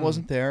shocked Gina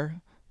wasn't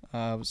there.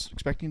 I was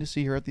expecting to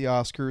see her at the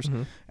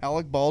Oscars.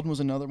 Alec Baldwin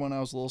was another one I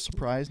was a little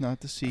surprised not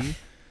to see.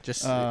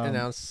 Just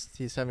announced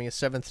he's having a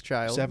seventh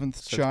child.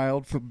 Seventh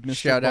child for Mr.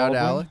 shout out,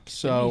 Baldwin. Alec.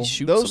 So Didn't he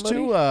shoot those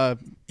somebody?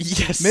 two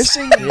Yes.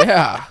 missing.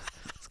 yeah,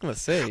 I was gonna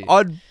say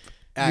Odd he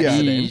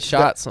accident.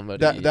 shot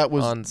somebody. that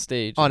was- on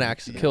stage. On and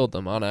accident. Killed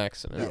them on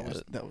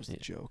accident. That was the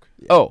joke.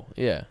 Oh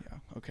yeah. Yeah.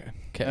 Okay.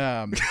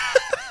 'Kay.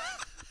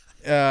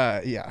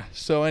 Yeah.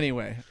 So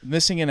anyway,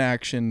 missing in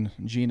action,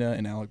 Gina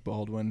and Alec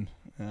Baldwin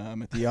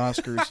at the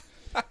Oscars.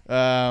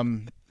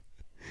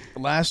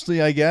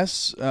 Lastly, I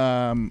guess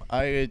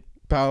I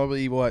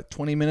probably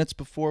 20 minutes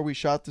before we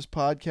shot this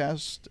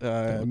podcast,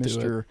 Don't do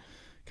Mr.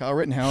 Kyle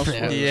Rittenhouse.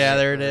 Yeah,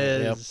 there it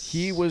is.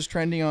 He was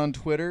trending on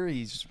Twitter.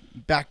 He's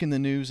back in the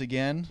news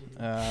again.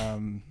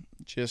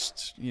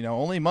 Just,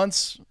 only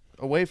months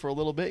away for a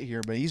little bit here,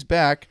 but he's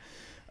back.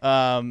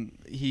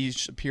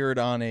 He's appeared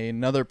on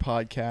another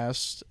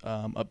podcast,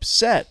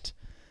 upset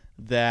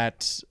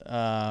that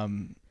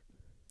Biden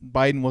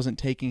wasn't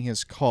taking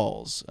his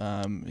calls.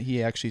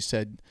 He actually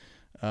said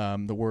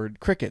the word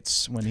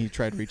crickets when he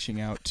tried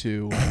reaching out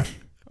to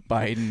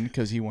Biden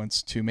because he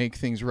wants to make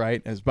things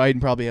right, as Biden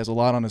probably has a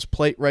lot on his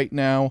plate right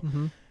now,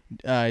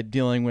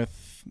 dealing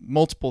with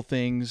multiple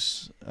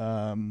things,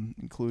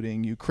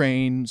 including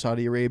Ukraine,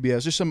 Saudi Arabia.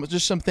 Just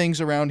some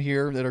things around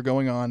here that are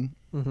going on.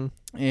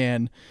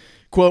 And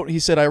quote, he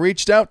said, "I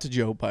reached out to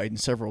Joe Biden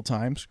several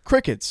times.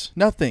 Crickets,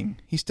 nothing.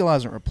 He still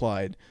hasn't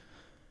replied."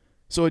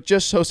 So it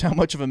just shows how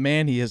much of a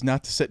man he is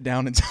not to sit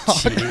down and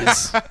talk.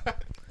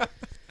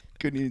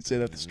 Couldn't even say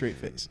that with a straight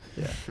face.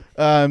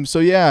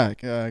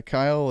 Yeah.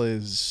 Kyle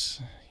is,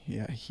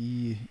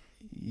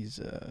 he's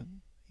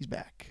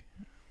back.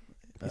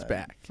 He's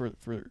back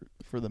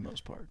for the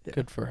most part. Yeah.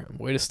 Good for him.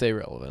 Way to stay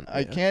relevant.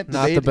 I can't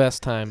not debate, the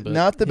best time, but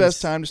not the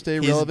best time to stay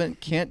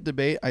relevant. Can't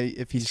debate.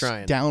 If he's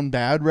trying. down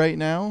bad right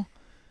now,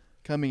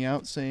 coming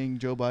out saying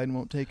Joe Biden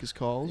won't take his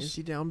calls. Is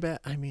he down bad?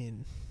 I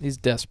mean, he's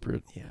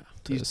desperate. Yeah,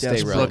 he's stay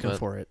desperate. relevant. Looking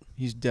for it.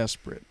 He's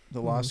desperate. The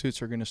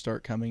lawsuits are going to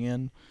start coming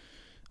in.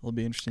 It'll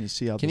be interesting to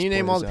see how. Can this you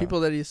name plays all the out. people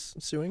that he's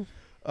suing?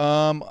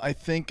 I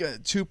think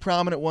two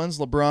prominent ones: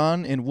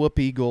 LeBron and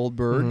Whoopi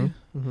Goldberg.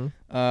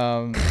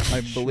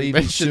 I believe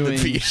he's suing.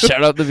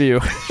 Shout out the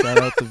View. Shout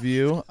out the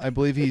View. I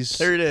believe he's.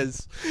 There it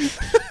is.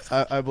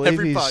 I believe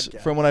Every he's.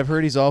 podcast. From what I've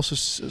heard, he's also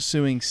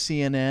suing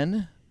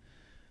CNN.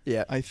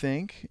 Yeah, I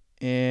think,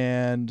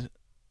 and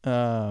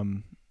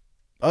other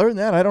than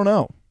that, I don't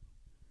know.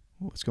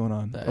 What's going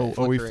on?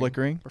 Are we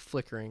flickering? We're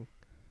flickering.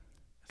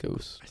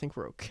 Ghost. I think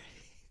we're okay.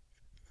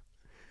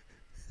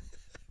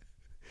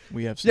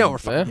 We have some we're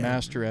fine.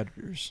 master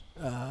editors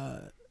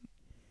that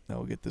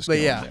will get this But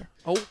going yeah. there.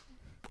 Oh,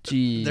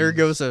 Jeez. there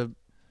goes a.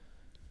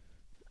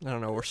 I don't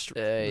know. We're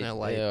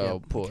oh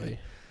boy.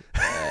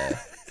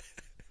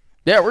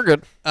 Yeah, we're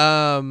good.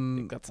 I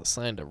think that's a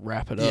sign to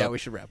wrap it up. Yeah, we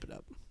should wrap it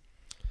up.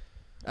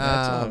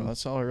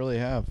 That's all I really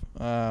have.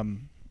 I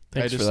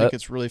just think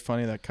it's really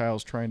funny that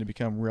Kyle's trying to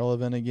become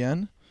relevant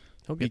again.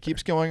 He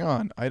keeps going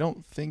on. I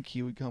don't think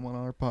he would come on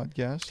our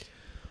podcast.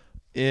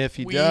 If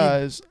he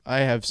does,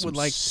 I have some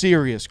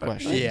serious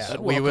questions. Yeah,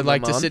 we would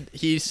like to sit.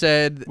 He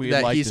said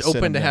that he's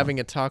open to having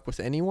a talk with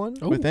anyone.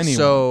 With anyone.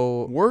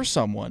 So we're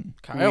someone.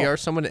 Kyle. We are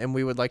someone, and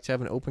we would like to have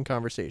an open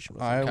conversation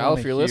with him. Kyle,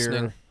 if you're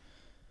listening.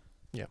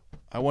 Yeah.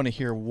 I want to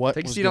hear what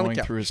was going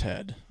through his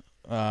head.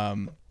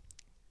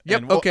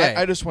 Okay.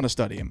 I just want to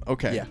study him.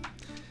 Okay. Yeah.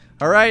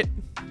 All right.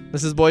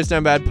 This is Boys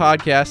Down Bad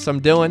Podcast. I'm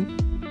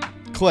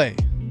Dylan. Clay.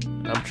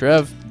 I'm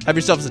Trev. Have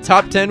yourselves a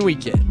top 10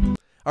 weekend.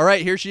 All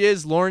right, here she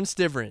is, Lauren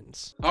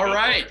Stivrins. All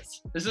right,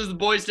 this is the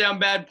Boys Down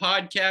Bad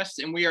podcast,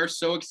 and we are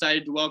so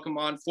excited to welcome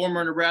on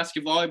former Nebraska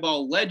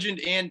volleyball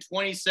legend and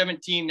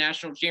 2017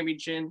 national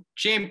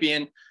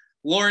champion,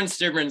 Lauren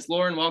Stivrins.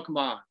 Lauren, welcome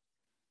on.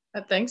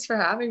 Thanks for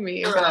having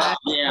me.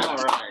 Yeah, all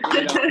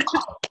right.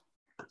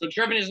 So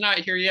Trevin is not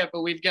here yet,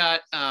 but we've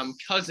got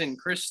cousin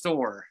Chris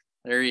Storr.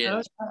 There he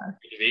is. Oh, yeah.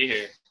 Good to be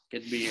here.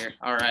 Good to be here.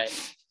 All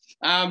right.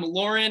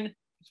 Lauren,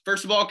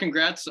 first of all,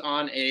 congrats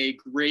on a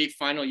great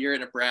final year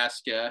at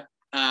Nebraska.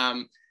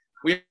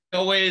 We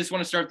always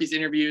want to start these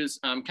interviews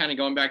kind of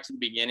going back to the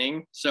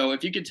beginning. So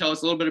if you could tell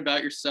us a little bit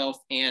about yourself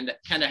and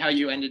kind of how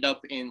you ended up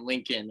in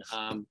Lincoln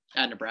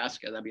at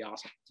Nebraska, that'd be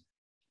awesome.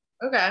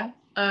 Okay.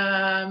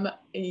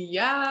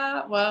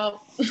 Yeah,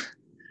 well,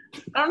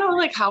 I don't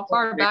know how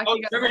far back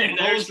you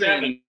guys.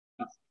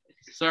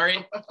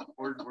 Sorry.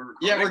 We're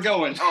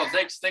going. Oh,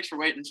 thanks for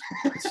waiting.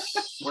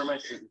 Where am I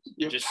sitting?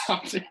 Just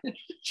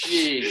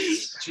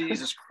jeez,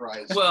 Jesus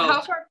Christ.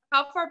 Well,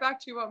 how far back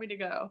do you want me to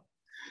go?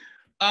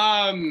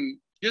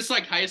 Just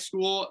like high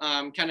school,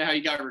 kind of how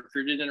you got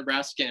recruited in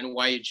Nebraska and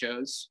why you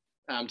chose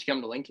to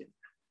come to Lincoln.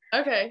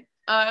 Okay.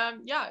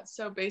 Yeah.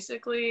 So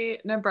basically,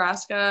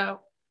 Nebraska.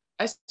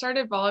 I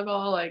started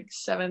volleyball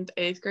 7th,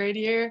 8th grade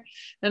year,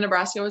 and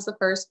Nebraska was the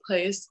first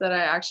place that I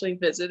actually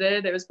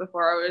visited. It was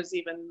before I was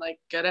even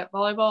good at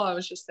volleyball. I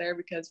was just there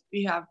because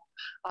we have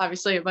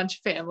obviously a bunch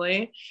of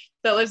family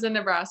that lives in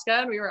Nebraska,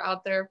 and we were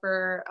out there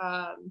for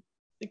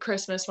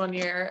Christmas one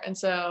year. And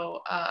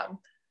so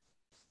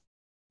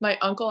my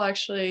uncle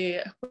actually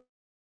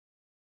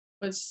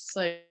was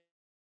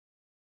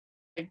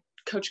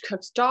Coach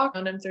Cook's dog,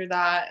 on him through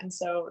that, and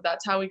so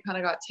that's how we kind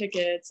of got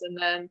tickets, and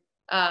then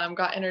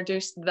got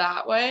introduced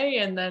that way,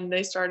 and then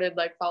they started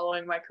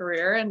following my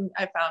career, and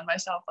I found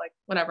myself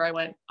whenever I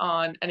went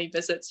on any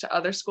visits to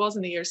other schools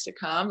in the years to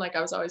come, I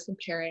was always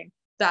comparing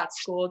that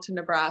school to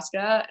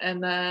Nebraska.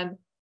 And then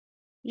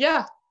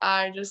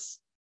I just,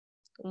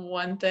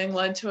 one thing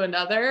led to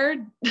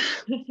another.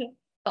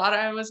 Thought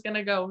I was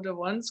gonna go to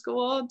one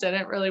school,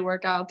 didn't really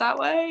work out that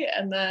way,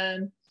 and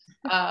then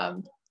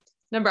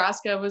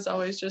Nebraska was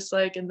always just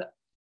in the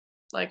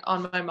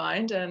on my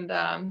mind, and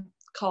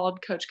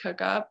called Coach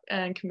Cook up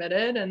and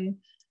committed. And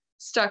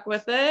stuck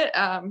with it.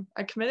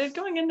 I committed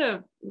going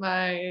into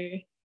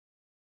my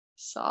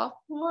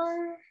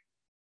sophomore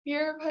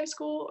year of high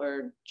school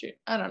or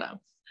I don't know.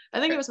 I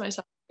think it was my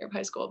sophomore year of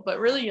high school, but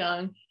really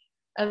young.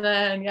 And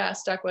then,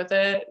 stuck with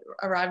it,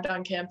 arrived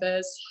on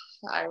campus.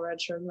 I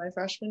redshirted my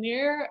freshman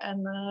year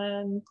and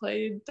then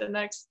played the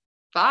next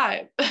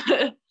 5.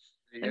 And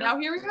now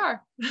here we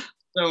are.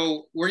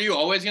 So were you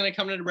always going to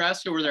come to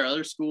Nebraska? Were there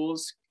other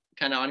schools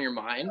kind of on your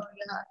mind? Oh,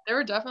 yeah, there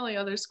were definitely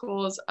other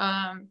schools.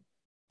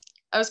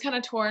 I was kind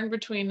of torn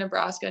between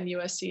Nebraska and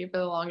USC for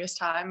the longest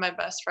time. My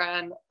best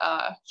friend,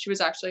 she was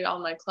actually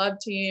on my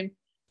club team,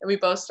 and we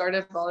both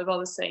started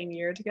volleyball the same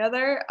year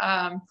together.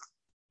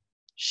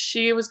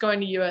 She was going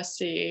to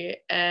USC,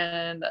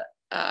 and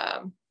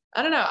I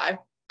don't know.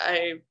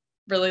 I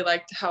really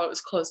liked how it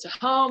was close to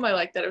home. I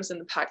liked that it was in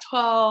the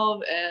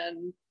Pac-12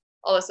 and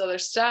all this other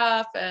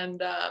stuff,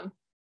 and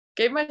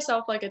gave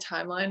myself like a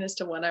timeline as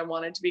to when I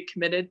wanted to be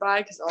committed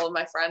by, because all of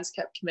my friends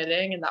kept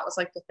committing, and that was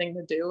like the thing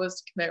to do,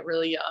 was to commit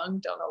really young.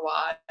 Don't know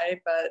why,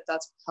 but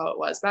that's how it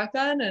was back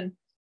then. And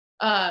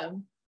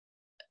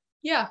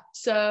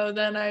so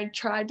then I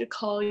tried to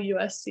call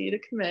USC to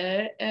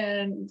commit,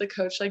 and the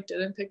coach like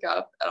didn't pick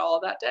up at all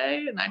that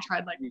day, and I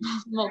tried like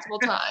multiple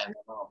times.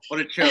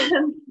 What a joke.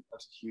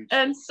 That's huge.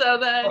 And so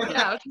then I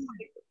was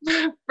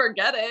like,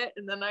 forget it,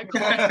 and then I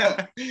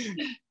called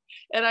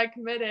and I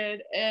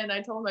committed, and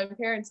I told my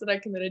parents that I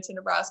committed to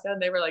Nebraska, and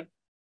they were like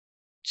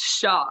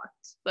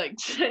shocked, like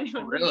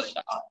genuinely really?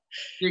 shocked.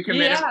 You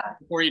committed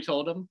before you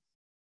told them?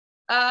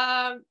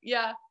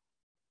 Yeah.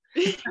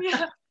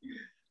 Yeah.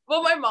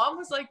 Well, my mom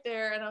was like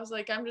there, and I was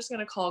like, I'm just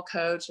gonna call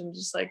coach and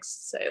just like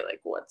say like,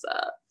 what's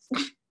up?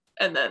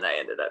 And then I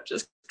ended up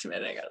just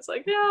committing. I was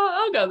like, yeah,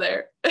 I'll go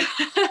there.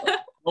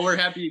 Well, we're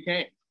happy you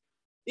came.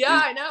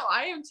 Yeah, I know.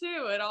 I am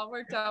too. It all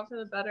worked out for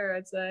the better,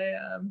 I'd say.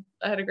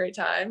 I had a great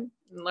time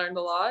and learned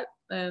a lot,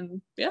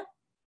 and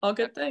all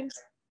good things.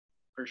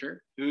 For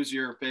sure. Who's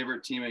your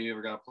favorite teammate you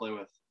ever got to play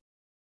with?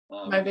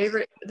 My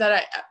favorite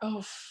that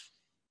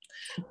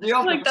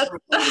like that's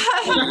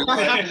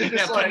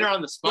putting her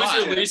on the spot.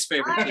 Who's your least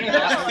favorite? I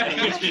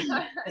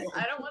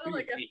don't want to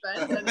like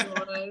offend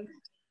anyone.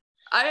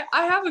 I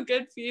have a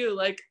good few,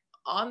 like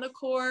on the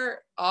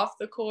court, off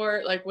the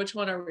court. Like, which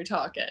one are we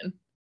talking?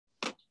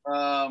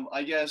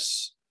 I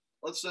guess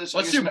let's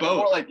do both.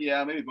 More like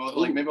maybe both.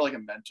 Like maybe like a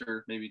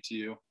mentor, maybe to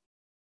you.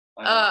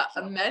 A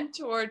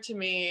mentor to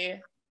me,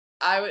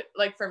 I would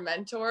like, for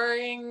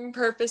mentoring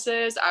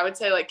purposes, I would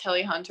say like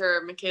Kelly Hunter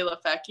or Michaela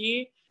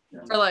Fecky.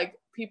 For like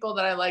people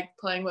that I like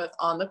playing with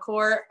on the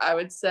court, I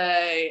would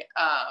say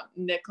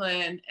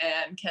Nicklin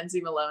and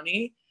Kenzie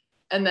Maloney.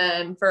 And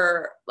then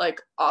for like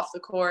off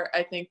the court,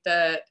 I think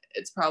that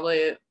it's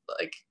probably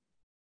like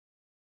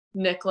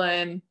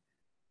Nicklin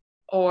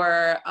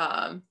or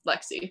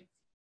Lexi.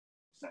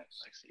 Nice.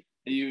 Lexi.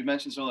 You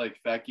mentioned something like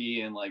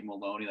Fecky and like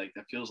Maloney. Like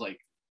that feels like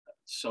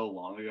so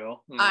long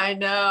ago. I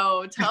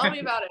know. Tell me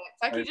about it.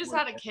 Fecky just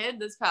had a kid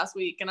this past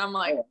week, and I'm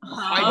like,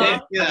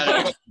 I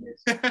did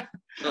see that.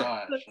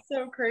 Gosh. That's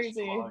so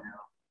crazy.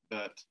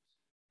 But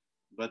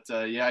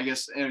I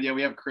guess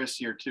we have Chris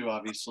here too,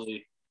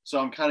 obviously. So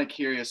I'm kind of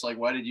curious, like,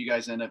 why did you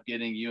guys end up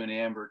getting you and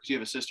Amber? Because you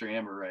have a sister,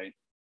 Amber, right?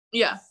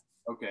 Yeah.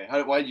 Okay.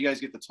 Why did you guys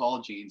get the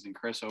tall jeans and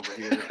Chris over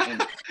here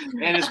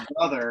and his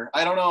brother?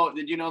 I don't know.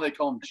 Did you know they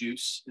call him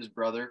Juice, his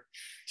brother?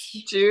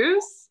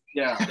 Juice?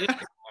 Yeah.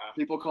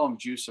 People call him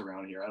Juice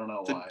around here. I don't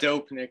know why. It's a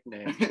dope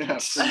nickname.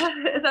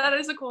 That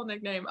is a cool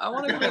nickname. I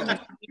want to cool nickname.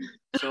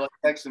 So like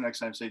text him next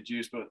time, say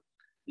Juice. But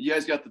you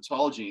guys got the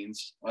tall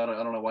jeans. I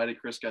don't know. Why did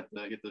Chris get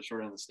the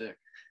short end of the stick?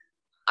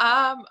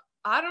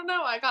 I don't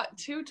know. I got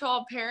 2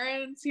 tall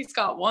parents. He's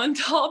got 1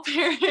 tall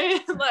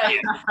parent. Like,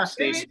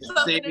 maybe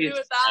something to do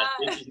with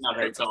that. He's not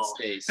very tall.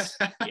 Stace.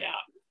 Yeah.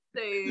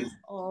 Stace.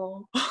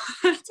 Oh,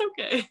 it's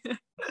okay.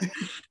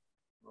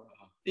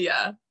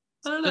 Yeah.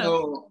 I don't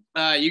know.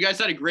 So you guys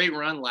had a great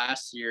run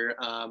last year,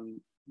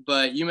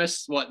 but you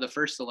missed the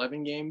first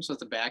 11 games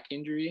with a back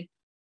injury?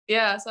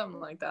 Yeah, something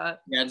like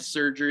that. You had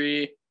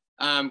surgery.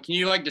 Can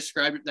you like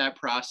describe that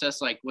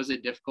process? Like, was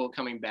it difficult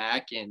coming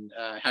back, and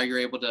how you're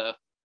able to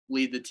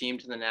lead the team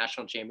to the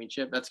national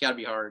championship? That's got to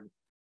be hard.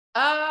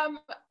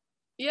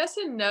 Yes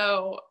and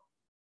no.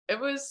 It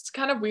was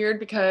kind of weird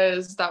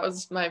because that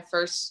was my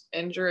first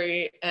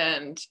injury,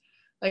 and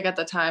like at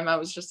the time I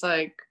was just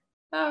like,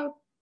 oh,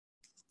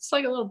 it's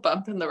like a little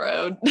bump in the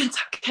road.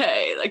 It's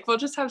okay. Like, we'll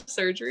just have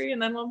surgery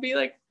and then we'll be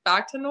like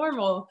back to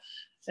normal.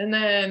 And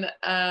then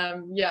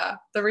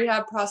the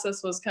rehab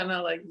process was kind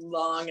of like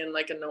long and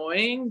like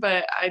annoying,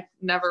 but I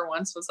never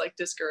once was like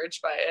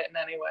discouraged by it in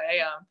any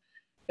way.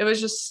 It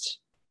was just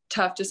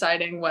tough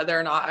deciding whether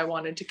or not I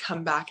wanted to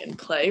come back and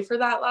play for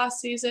that last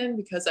season,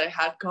 because I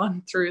had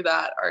gone through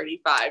that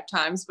already 5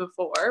 times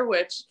before,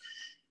 which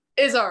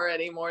is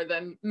already more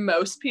than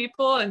most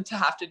people. And to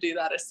have to do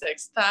that a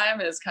 6th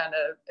time is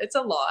it's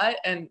a lot,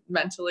 and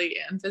mentally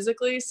and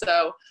physically.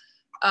 So,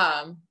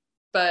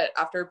 but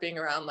after being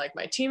around like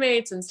my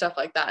teammates and stuff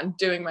like that, and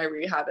doing my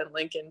rehab in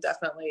Lincoln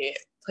definitely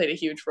played a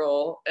huge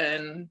role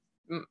in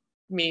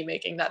me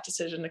making that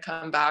decision to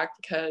come back,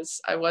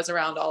 because I was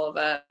around all of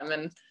them,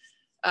 and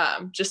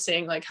just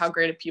seeing like how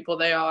great of people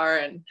they are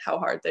and how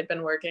hard they've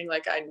been working.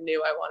 Like I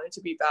knew I wanted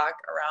to be back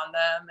around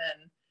them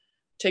and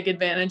take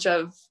advantage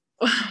of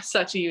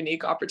such a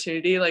unique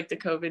opportunity like the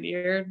COVID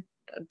year,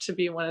 to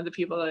be one of the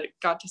people that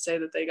got to say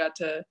that they got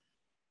to,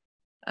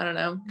 I don't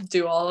know,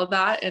 do all of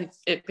that. And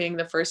it being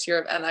the first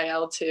year of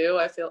NIL too,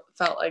 I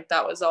felt like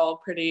that was all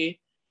pretty,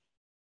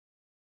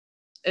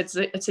 it's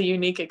a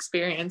unique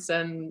experience,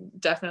 and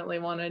definitely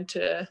wanted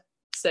to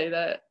say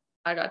that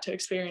I got to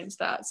experience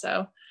that.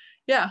 So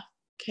yeah,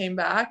 came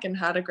back and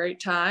had a great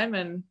time,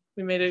 and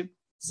we made a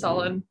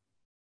solid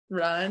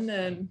run,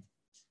 and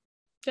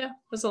yeah,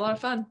 it was a lot of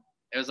fun.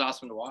 It was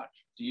awesome to watch.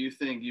 Do you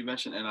think, you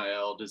mentioned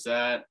NIL, does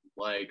that,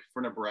 like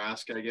for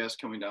Nebraska, I guess,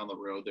 coming down the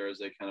road there as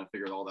they kind of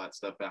figured all that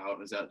stuff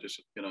out, is that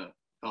just going to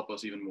help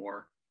us even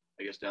more,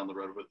 I guess, down the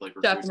road with like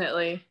recruits?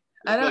 Definitely.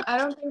 I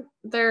don't think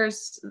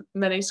there's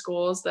many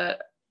schools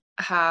that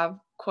have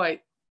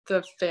quite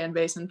the fan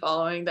base and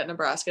following that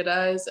Nebraska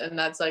does, and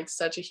that's like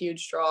such a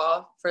huge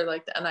draw for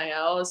like the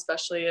NIL,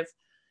 especially if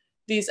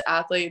these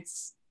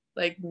athletes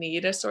like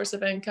need a source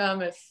of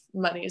income, if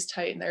money is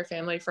tight in their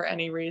family for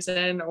any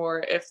reason,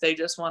 or if they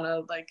just want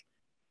to like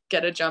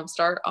get a jump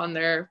start on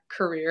their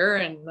career.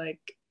 And like,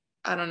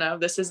 I don't know,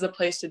 this is the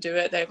place to do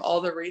it. They have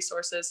all the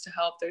resources to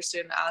help their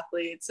student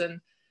athletes, and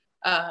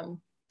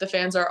the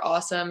fans are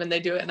awesome, and they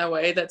do it in a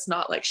way that's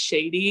not like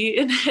shady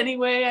in any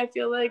way, I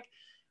feel like.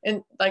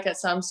 And like at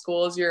some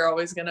schools, you're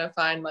always going to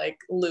find like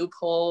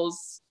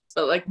loopholes,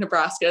 but like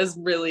Nebraska is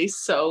really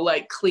so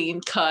like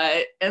clean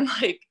cut, and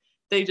like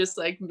they just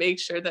like make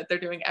sure that they're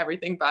doing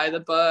everything by the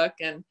book.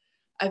 And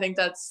I think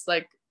that's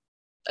like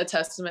a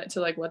testament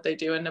to like what they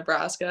do in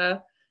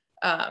Nebraska.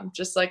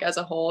 Just like as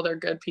a whole, they're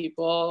good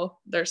people,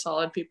 they're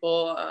solid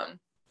people,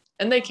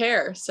 and they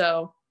care.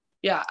 So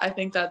yeah, I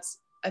think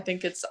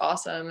it's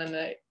awesome.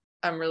 And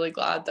I'm really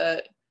glad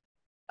that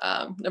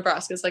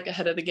Nebraska is like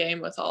ahead of the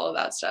game with all of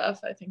that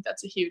stuff. I think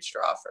that's a huge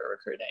draw for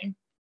recruiting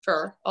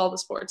for all the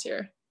sports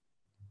here.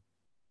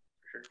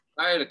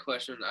 I had a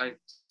question.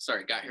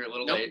 Got here a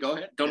little late. Go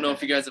ahead. Don't know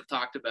if you guys have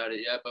talked about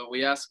it yet, but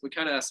we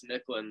kind of asked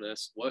Nicklin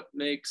this. What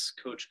makes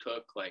Coach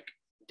Cook like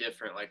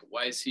different? Like,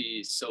 why is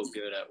he so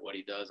good at what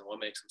he does, and what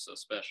makes him so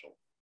special?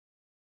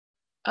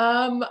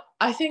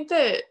 I think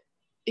that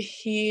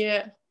he,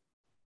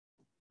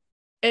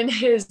 in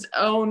his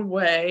own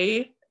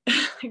way,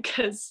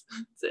 because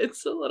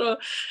it's a little,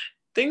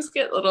 things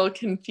get a little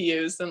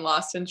confused and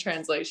lost in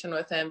translation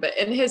with him, but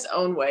in his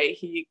own way,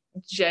 he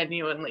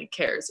genuinely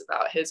cares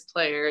about his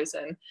players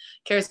and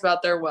cares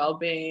about their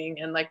well-being,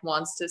 and like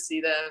wants to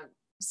see them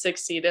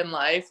succeed in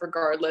life,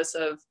 regardless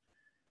of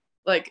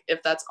like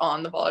if that's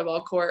on the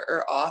volleyball court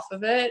or off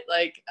of it.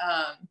 Like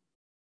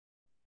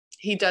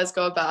he does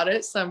go about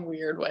it some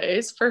weird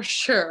ways for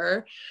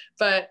sure,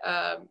 but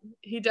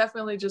he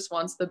definitely just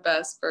wants the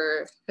best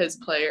for his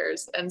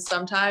players. And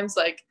sometimes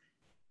like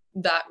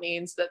that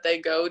means that they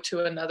go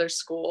to another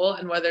school,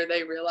 and whether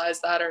they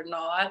realize that or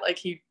not, like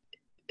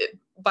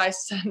by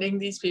sending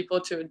these people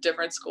to a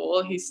different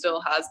school, he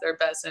still has their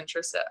best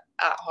interests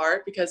at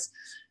heart, because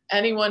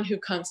anyone who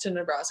comes to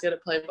Nebraska to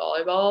play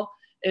volleyball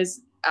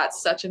is at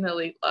such an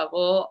elite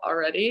level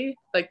already.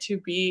 Like to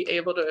be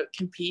able to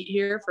compete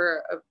here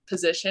for a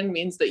position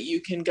means that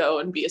you can go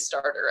and be a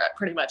starter at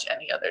pretty much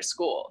any other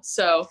school.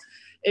 So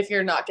if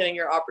you're not getting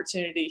your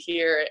opportunity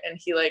here, and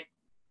he like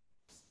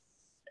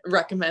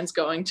recommends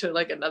going to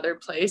like another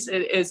place,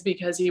 it is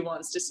because he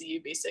wants to see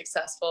you be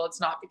successful.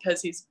 It's not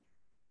because he's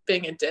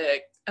being a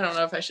dick. I don't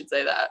know if I should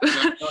say that.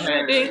 Go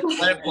ahead.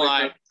 Let it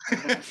fly.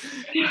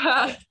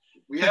 Yeah.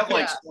 We have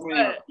like so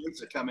many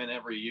recruits that come in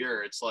every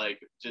year. It's like,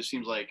 just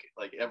seems like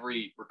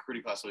every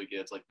recruiting class we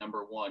get, it's like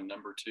number 1,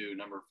 number 2,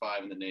 number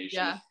 5 in the nation.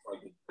 Yeah.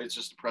 Like, it's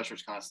just the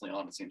pressure's constantly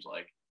on, it seems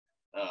like.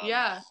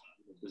 Yeah.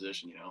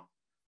 Position, you know.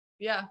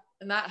 Yeah,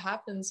 and that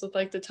happens with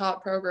like the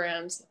top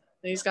programs.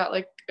 And he's got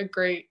like a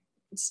great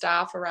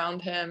staff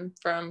around him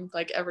from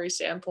like every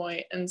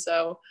standpoint, and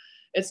so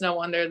it's no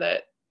wonder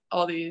that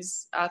all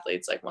these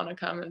athletes like want to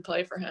come and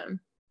play for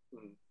him.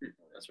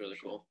 That's really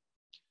cool.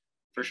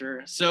 For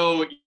sure.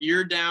 So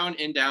you're down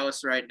in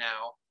Dallas right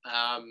now,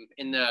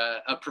 in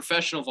a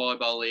professional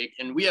volleyball league,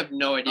 and we have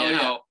no idea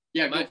how.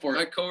 Yeah, go for it.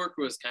 My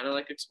coworker was kind of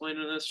like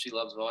explaining this. She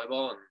loves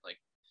volleyball and like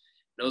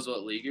knows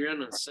what league you're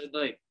in, and said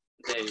like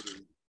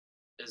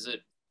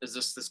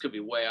this could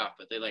be way off,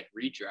 but they like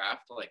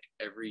redraft like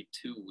every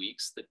 2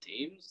 weeks the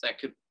teams.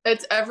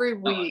 It's every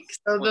week.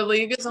 So the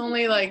league is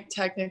only like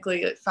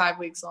technically like 5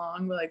 weeks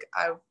long. Like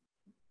I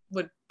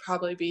would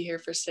probably be here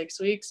for 6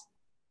 weeks.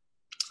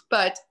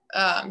 But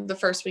the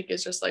first week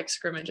is just like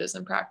scrimmages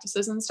and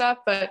practices and stuff.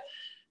 But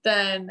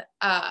then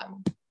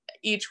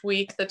each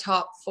week, the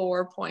top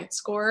 4 point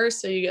scorers,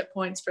 so you get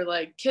points for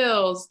like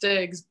kills,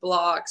 digs,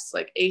 blocks,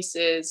 like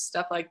aces,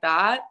 stuff like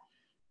that,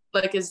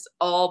 like is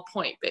all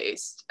point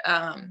based.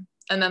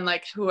 And then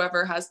like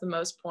whoever has the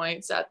most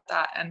points at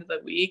that end of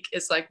the week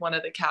is like one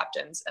of the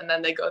captains. And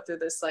then they go through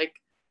this like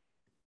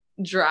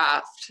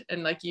draft,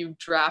 and like you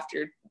draft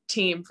your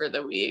team for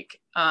the week.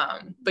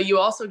 But you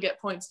also get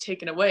points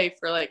taken away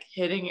for like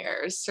hitting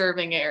errors,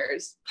 serving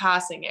errors,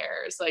 passing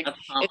errors. Like it's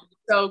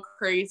so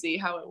crazy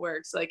how it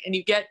works. Like, and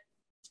you get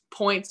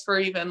points for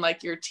even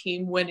like your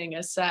team winning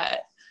a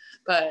set.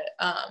 But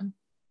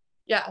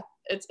yeah,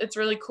 it's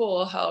really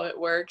cool how it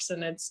works,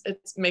 and it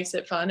makes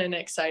it fun and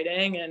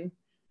exciting. And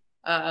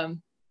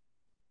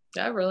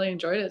yeah, I really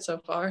enjoyed it so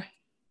far.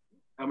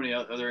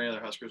 Are there any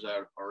other Huskers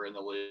that are in the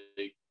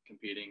league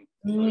competing?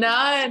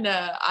 None.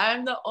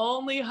 I'm the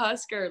only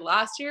Husker.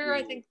 Last year,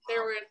 I think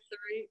there were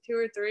two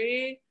or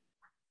three.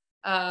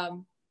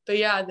 But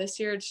yeah, this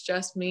year it's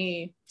just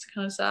me. It's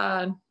kind of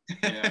sad.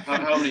 Yeah.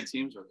 How many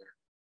teams are there?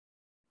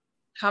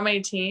 How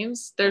many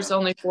teams? There's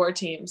only 4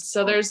 teams.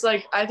 So there's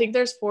like, I think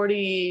there's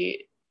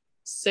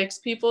 46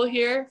 people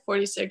here,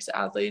 46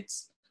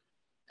 athletes.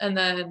 And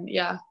then,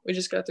 yeah, we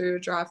just go through a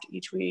draft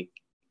each week.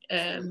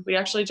 And we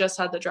actually just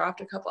had the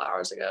draft a couple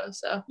hours ago.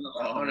 So.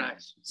 Oh,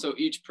 nice. So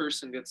each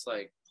person gets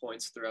like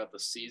points throughout the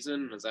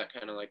season. Is that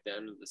kind of like the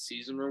end of the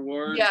season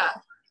reward? Yeah.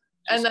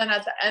 And then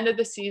at the end of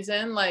the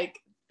season, like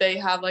they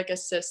have like a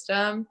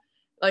system,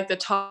 like the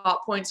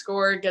top point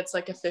scorer gets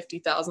like a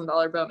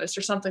 $50,000 bonus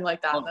or something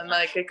like that. And then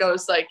like it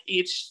goes like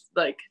each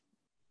like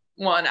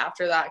one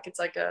after that gets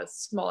like a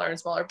smaller and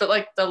smaller, but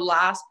like the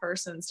last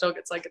person still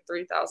gets like a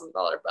 $3,000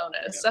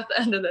 bonus at the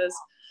end of this.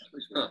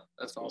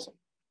 That's awesome.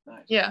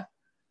 Nice. Yeah.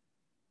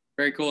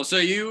 Very cool. So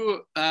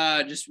you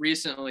just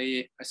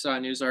recently, I saw a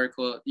news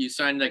article, you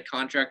signed a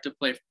contract to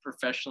play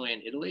professionally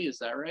in Italy. Is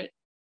that right?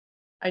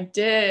 I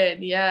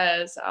did.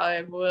 Yes,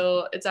 I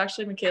will. It's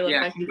actually Michaela.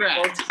 Yeah,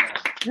 congrats.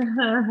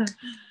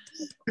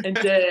 I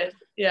did.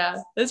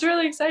 Yeah, it's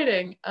really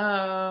exciting.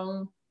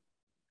 I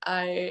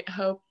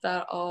hope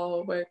that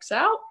all works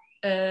out,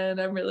 and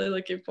I'm really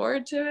looking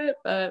forward to it.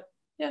 But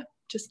yeah,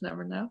 just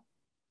never know.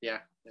 Yeah,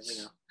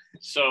 never know.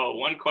 So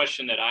one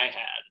question that I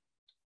had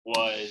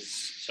was,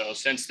 so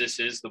since this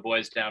is the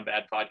Boys Down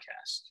Bad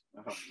podcast,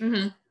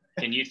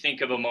 can you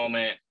think of a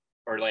moment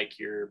or like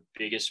your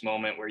biggest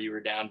moment where you were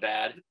down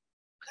bad?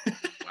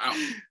 Wow.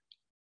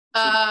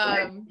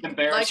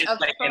 Embarrassing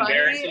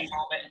moment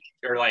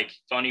or like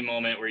funny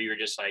moment where you were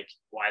just like,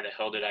 why the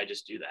hell did I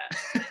just do that?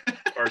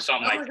 Or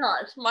something Oh my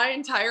gosh, my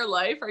entire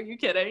life. Are you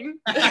kidding?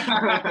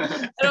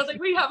 I don't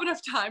think we have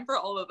enough time for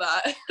all of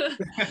that.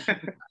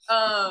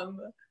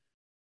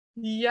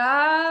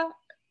 Yeah.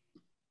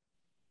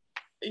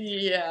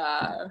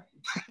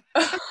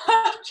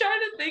 I'm trying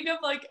to think of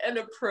like an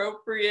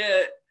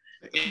appropriate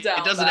It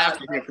doesn't have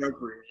to be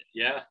appropriate.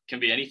 Yeah, can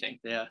be anything.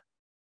 Yeah.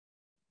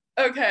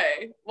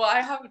 Okay, well,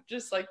 I have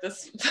just like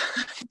this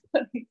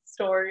funny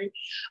story.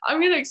 I'm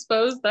gonna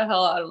expose the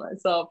hell out of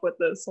myself with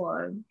this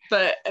one.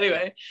 But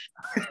anyway,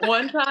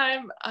 one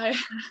time I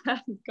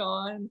had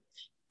gone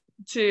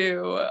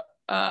to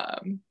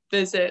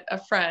visit a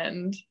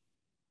friend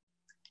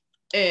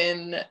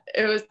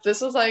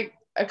this was like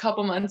a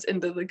couple months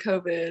into the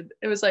COVID.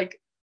 It was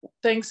like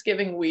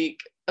Thanksgiving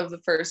week of the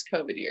first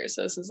COVID year.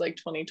 So this is like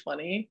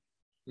 2020.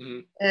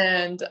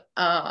 And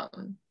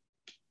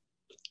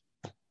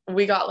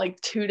we got like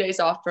 2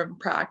 days off from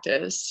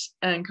practice,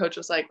 and coach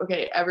was like,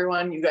 okay,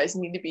 everyone, you guys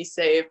need to be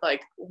safe.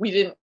 Like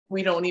we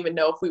don't even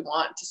know if we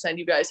want to send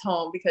you guys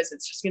home because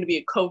it's just going to be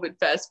a COVID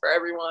fest for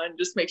everyone.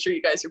 Just make sure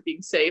you guys are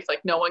being safe.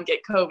 Like no one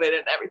get COVID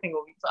and everything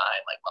will be fine.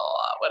 Like blah,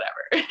 blah, whatever.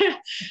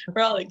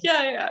 We're all like,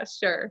 yeah,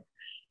 sure.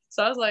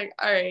 So I was like,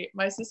 all right,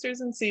 my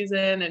sister's in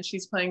season and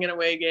she's playing an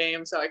away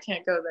game, so I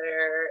can't go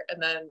there.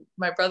 And then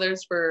my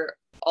brothers were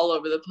all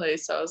over the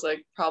place, so I was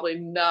like, probably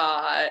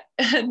not.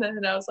 And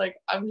then I was like,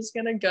 I'm just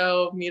gonna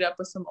go meet up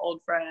with some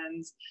old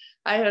friends.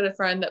 I had a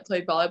friend that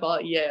played volleyball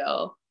at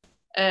Yale,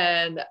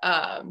 and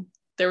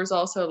there was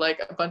also like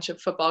a bunch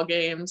of football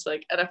games,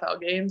 like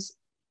NFL games,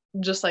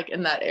 just like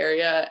in that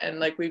area.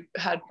 And like we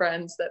had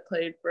friends that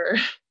played for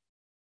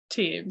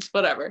teams,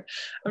 whatever.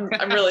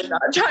 I'm really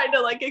not trying to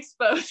like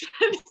expose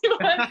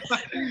anyone,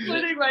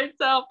 including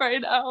myself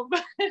right now.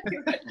 But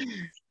anyway.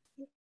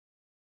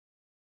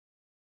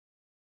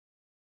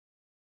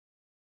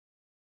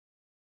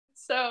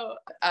 So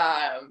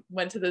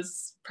went to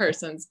this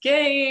person's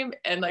game,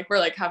 and like we're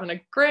like having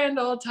a grand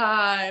old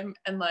time,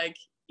 and like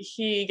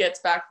he gets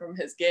back from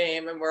his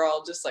game and we're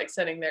all just like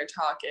sitting there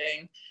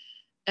talking,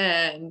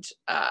 and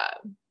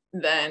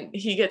then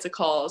he gets a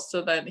call,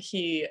 so then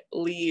he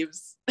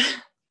leaves.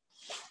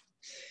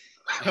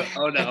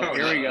 Oh no,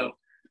 here we go.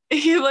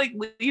 He like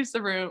leaves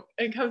the room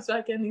and comes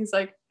back in, and he's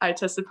like, I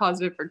tested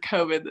positive for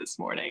COVID this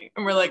morning.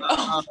 And we're like,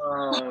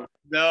 oh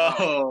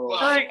no. We're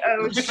like,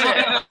 oh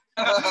shit.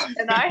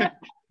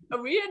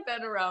 And we had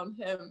been around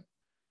him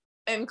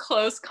in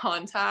close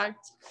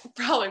contact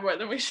probably more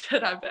than we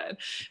should have been.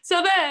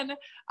 So then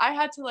I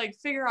had to like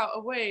figure out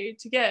a way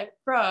to get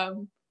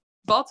from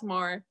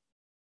Baltimore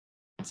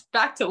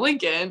back to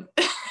Lincoln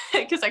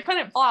because I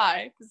couldn't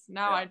fly because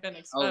now I'd been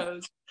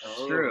exposed.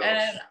 True.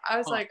 And I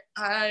was like,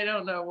 I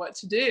don't know what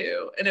to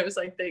do. And it was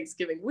like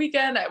Thanksgiving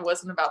weekend. I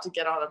wasn't about to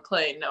get on a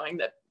plane knowing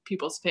that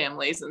people's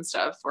families and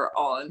stuff were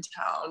all in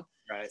town.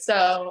 Right.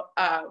 So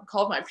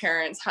called my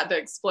parents, had to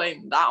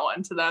explain that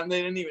one to them.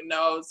 They didn't even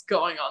know I was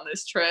going on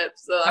this trip.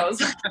 So that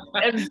was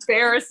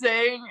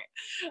embarrassing.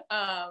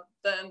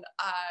 Then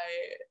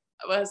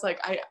I was like,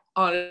 I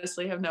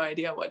honestly have no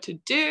idea what to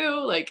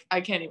do. Like,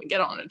 I can't even get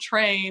on a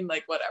train,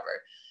 like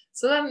whatever.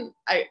 So then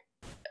I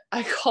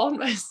called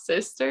my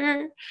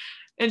sister,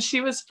 and she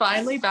was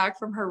finally back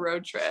from her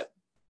road trip.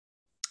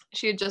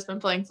 She had just been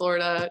playing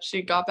Florida.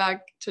 She got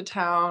back to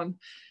town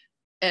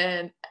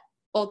and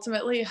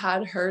ultimately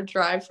had her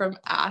drive from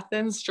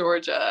Athens,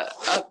 Georgia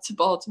up to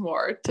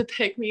Baltimore to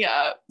pick me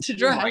up, to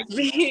drive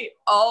me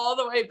all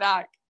the way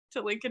back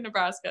to Lincoln,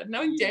 Nebraska,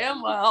 knowing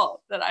damn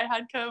well that I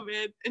had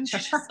COVID, and she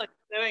just like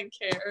didn't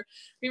care.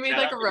 We made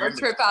like a road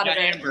trip out of it.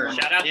 Amber.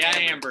 Shout out to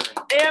Amber.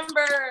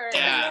 Amber.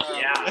 Yeah.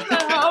 The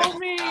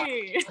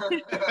homie.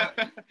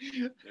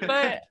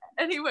 But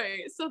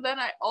anyway, so then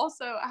I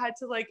also had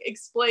to like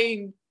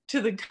explain to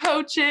the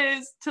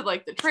coaches, to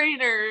like the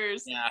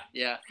trainers, who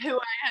I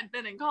had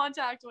been in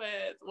contact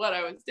with, what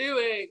I was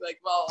doing, like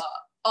blah, blah,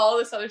 all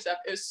this other stuff.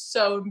 It was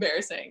so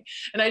embarrassing.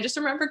 And I just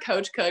remember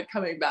Coach Cook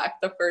coming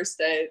back the first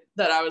day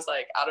that I was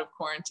like out of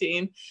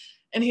quarantine,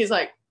 and he's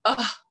like,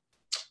 oh,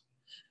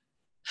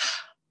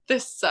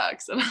 this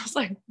sucks. And I was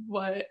like,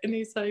 what? And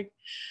he's like,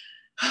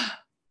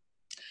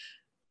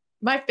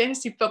 my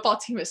fantasy football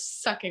team is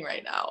sucking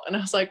right now. And I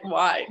was like,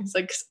 why? He's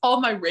like, 'cause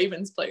all my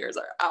Ravens players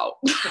are out.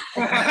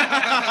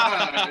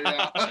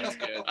 Yeah, that's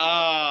good.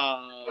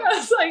 I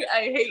was like,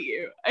 I hate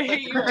you. I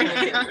hate you. I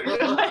hate you.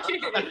 I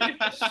hate you.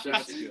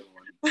 That's a good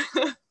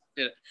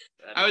one.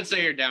 I would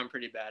say you're down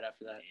pretty bad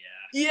after that.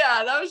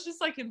 Yeah, that was just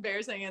like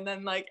embarrassing. And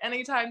then like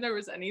anytime there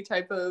was any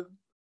type of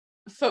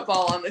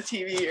football on the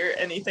TV or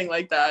anything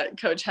like that,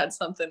 Coach had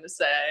something to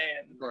say.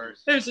 And Of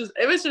course.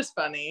 it was just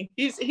funny.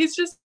 He's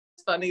just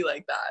funny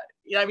like that.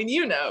 Yeah, I mean,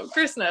 you know,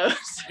 Chris knows.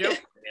 Yep.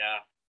 Yeah.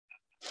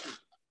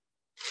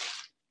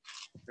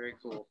 Very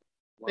cool.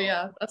 But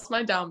yeah, that's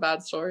my down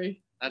bad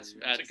story. That's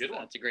a good one.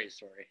 That's a great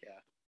story. Yeah.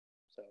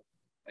 So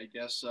I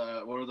guess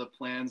what are the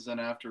plans then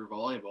after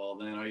volleyball?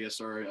 Then I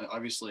guess are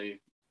obviously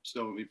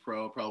still would be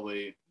pro,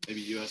 probably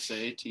maybe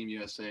USA, Team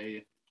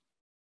USA.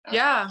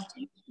 Yeah.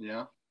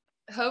 Yeah.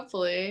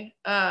 Hopefully.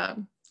 That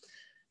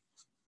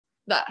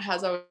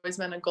has always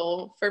been a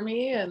goal for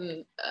me,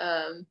 and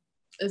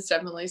it's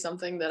definitely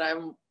something that I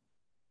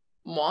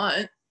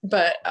want.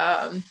 But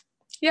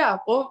yeah,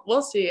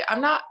 we'll see.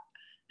 I'm not.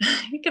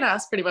 You can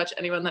ask pretty much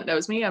anyone that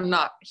knows me. I'm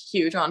not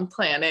huge on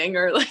planning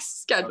or like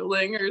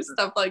scheduling or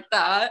stuff like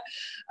that.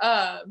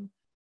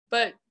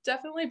 But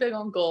definitely big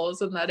on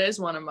goals, and that is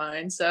one of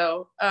mine.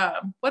 So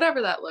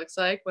whatever that looks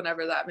like,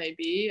 whenever that may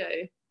be,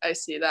 I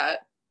see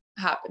that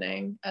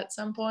happening at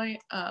some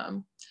point.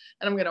 And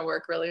I'm going to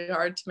work really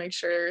hard to make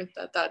sure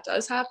that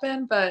does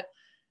happen. But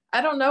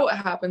I don't know what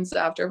happens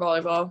after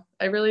volleyball.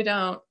 I really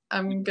don't.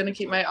 I'm going to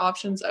keep my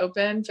options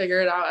open,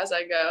 figure it out as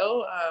I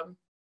go.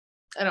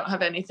 I don't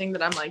have anything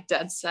that I'm like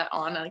dead set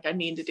on. Like, I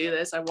need to do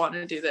this. I want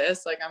to do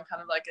this. Like, I'm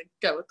kind of like a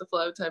go with the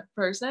flow type of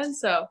person.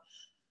 So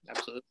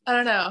absolutely. I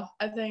don't know.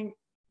 I think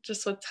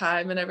just with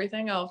time and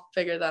everything, I'll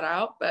figure that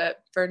out.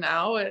 But for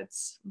now,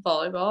 it's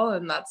volleyball,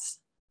 and that's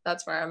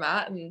where I'm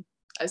at. And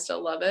I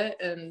still love it.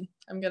 And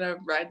I'm going to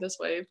ride this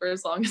wave for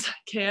as long as I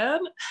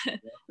can and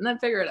then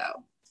figure it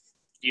out.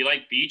 Do you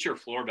like beach or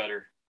floor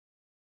better?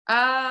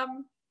 I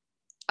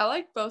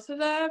like both of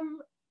them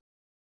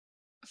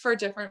for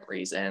different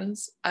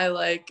reasons. I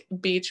like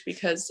beach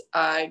because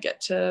I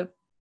get to,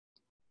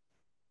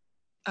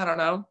 I don't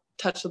know,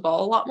 touch the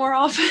ball a lot more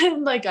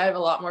often. Like, I have a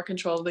lot more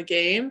control of the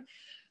game.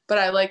 But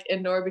I like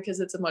indoor because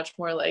it's a much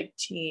more like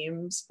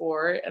team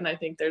sport, and I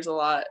think there's a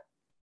lot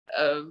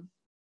of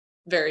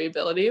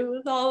variability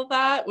with all of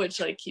that, which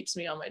like keeps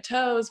me on my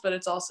toes, but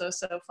it's also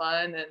so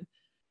fun, and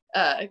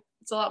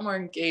it's a lot more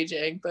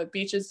engaging. But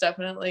beach is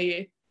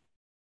definitely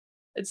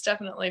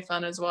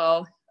fun as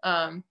well.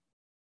 I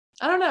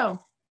don't know,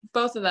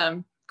 both of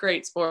them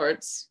great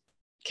sports,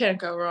 can't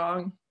go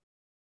wrong.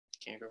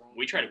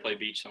 We try to play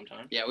beach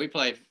sometimes. Yeah, we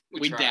try.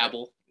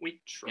 dabble.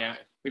 We try. Yeah.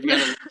 We've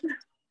got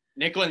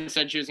Nicklin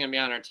said she was gonna be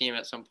on our team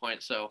at some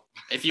point, so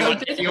if you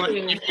want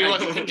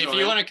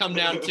to come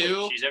down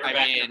too, She's ever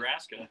back in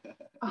Nebraska.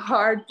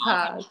 Hard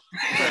pass.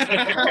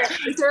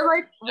 Is there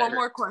like one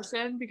more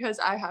question, because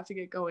I have to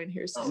get going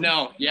here soon?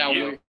 No, yeah,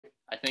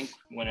 I think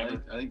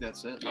whenever. I think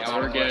that's it. Yeah,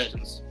 we're good.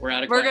 We're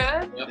out of We're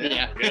questions. good?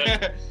 Yeah.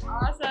 Good.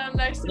 Awesome.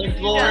 Nice to meet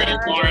Thanks, you Lauren. guys.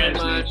 Thank you very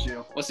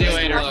much. We'll see you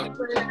later.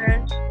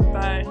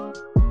 Bye.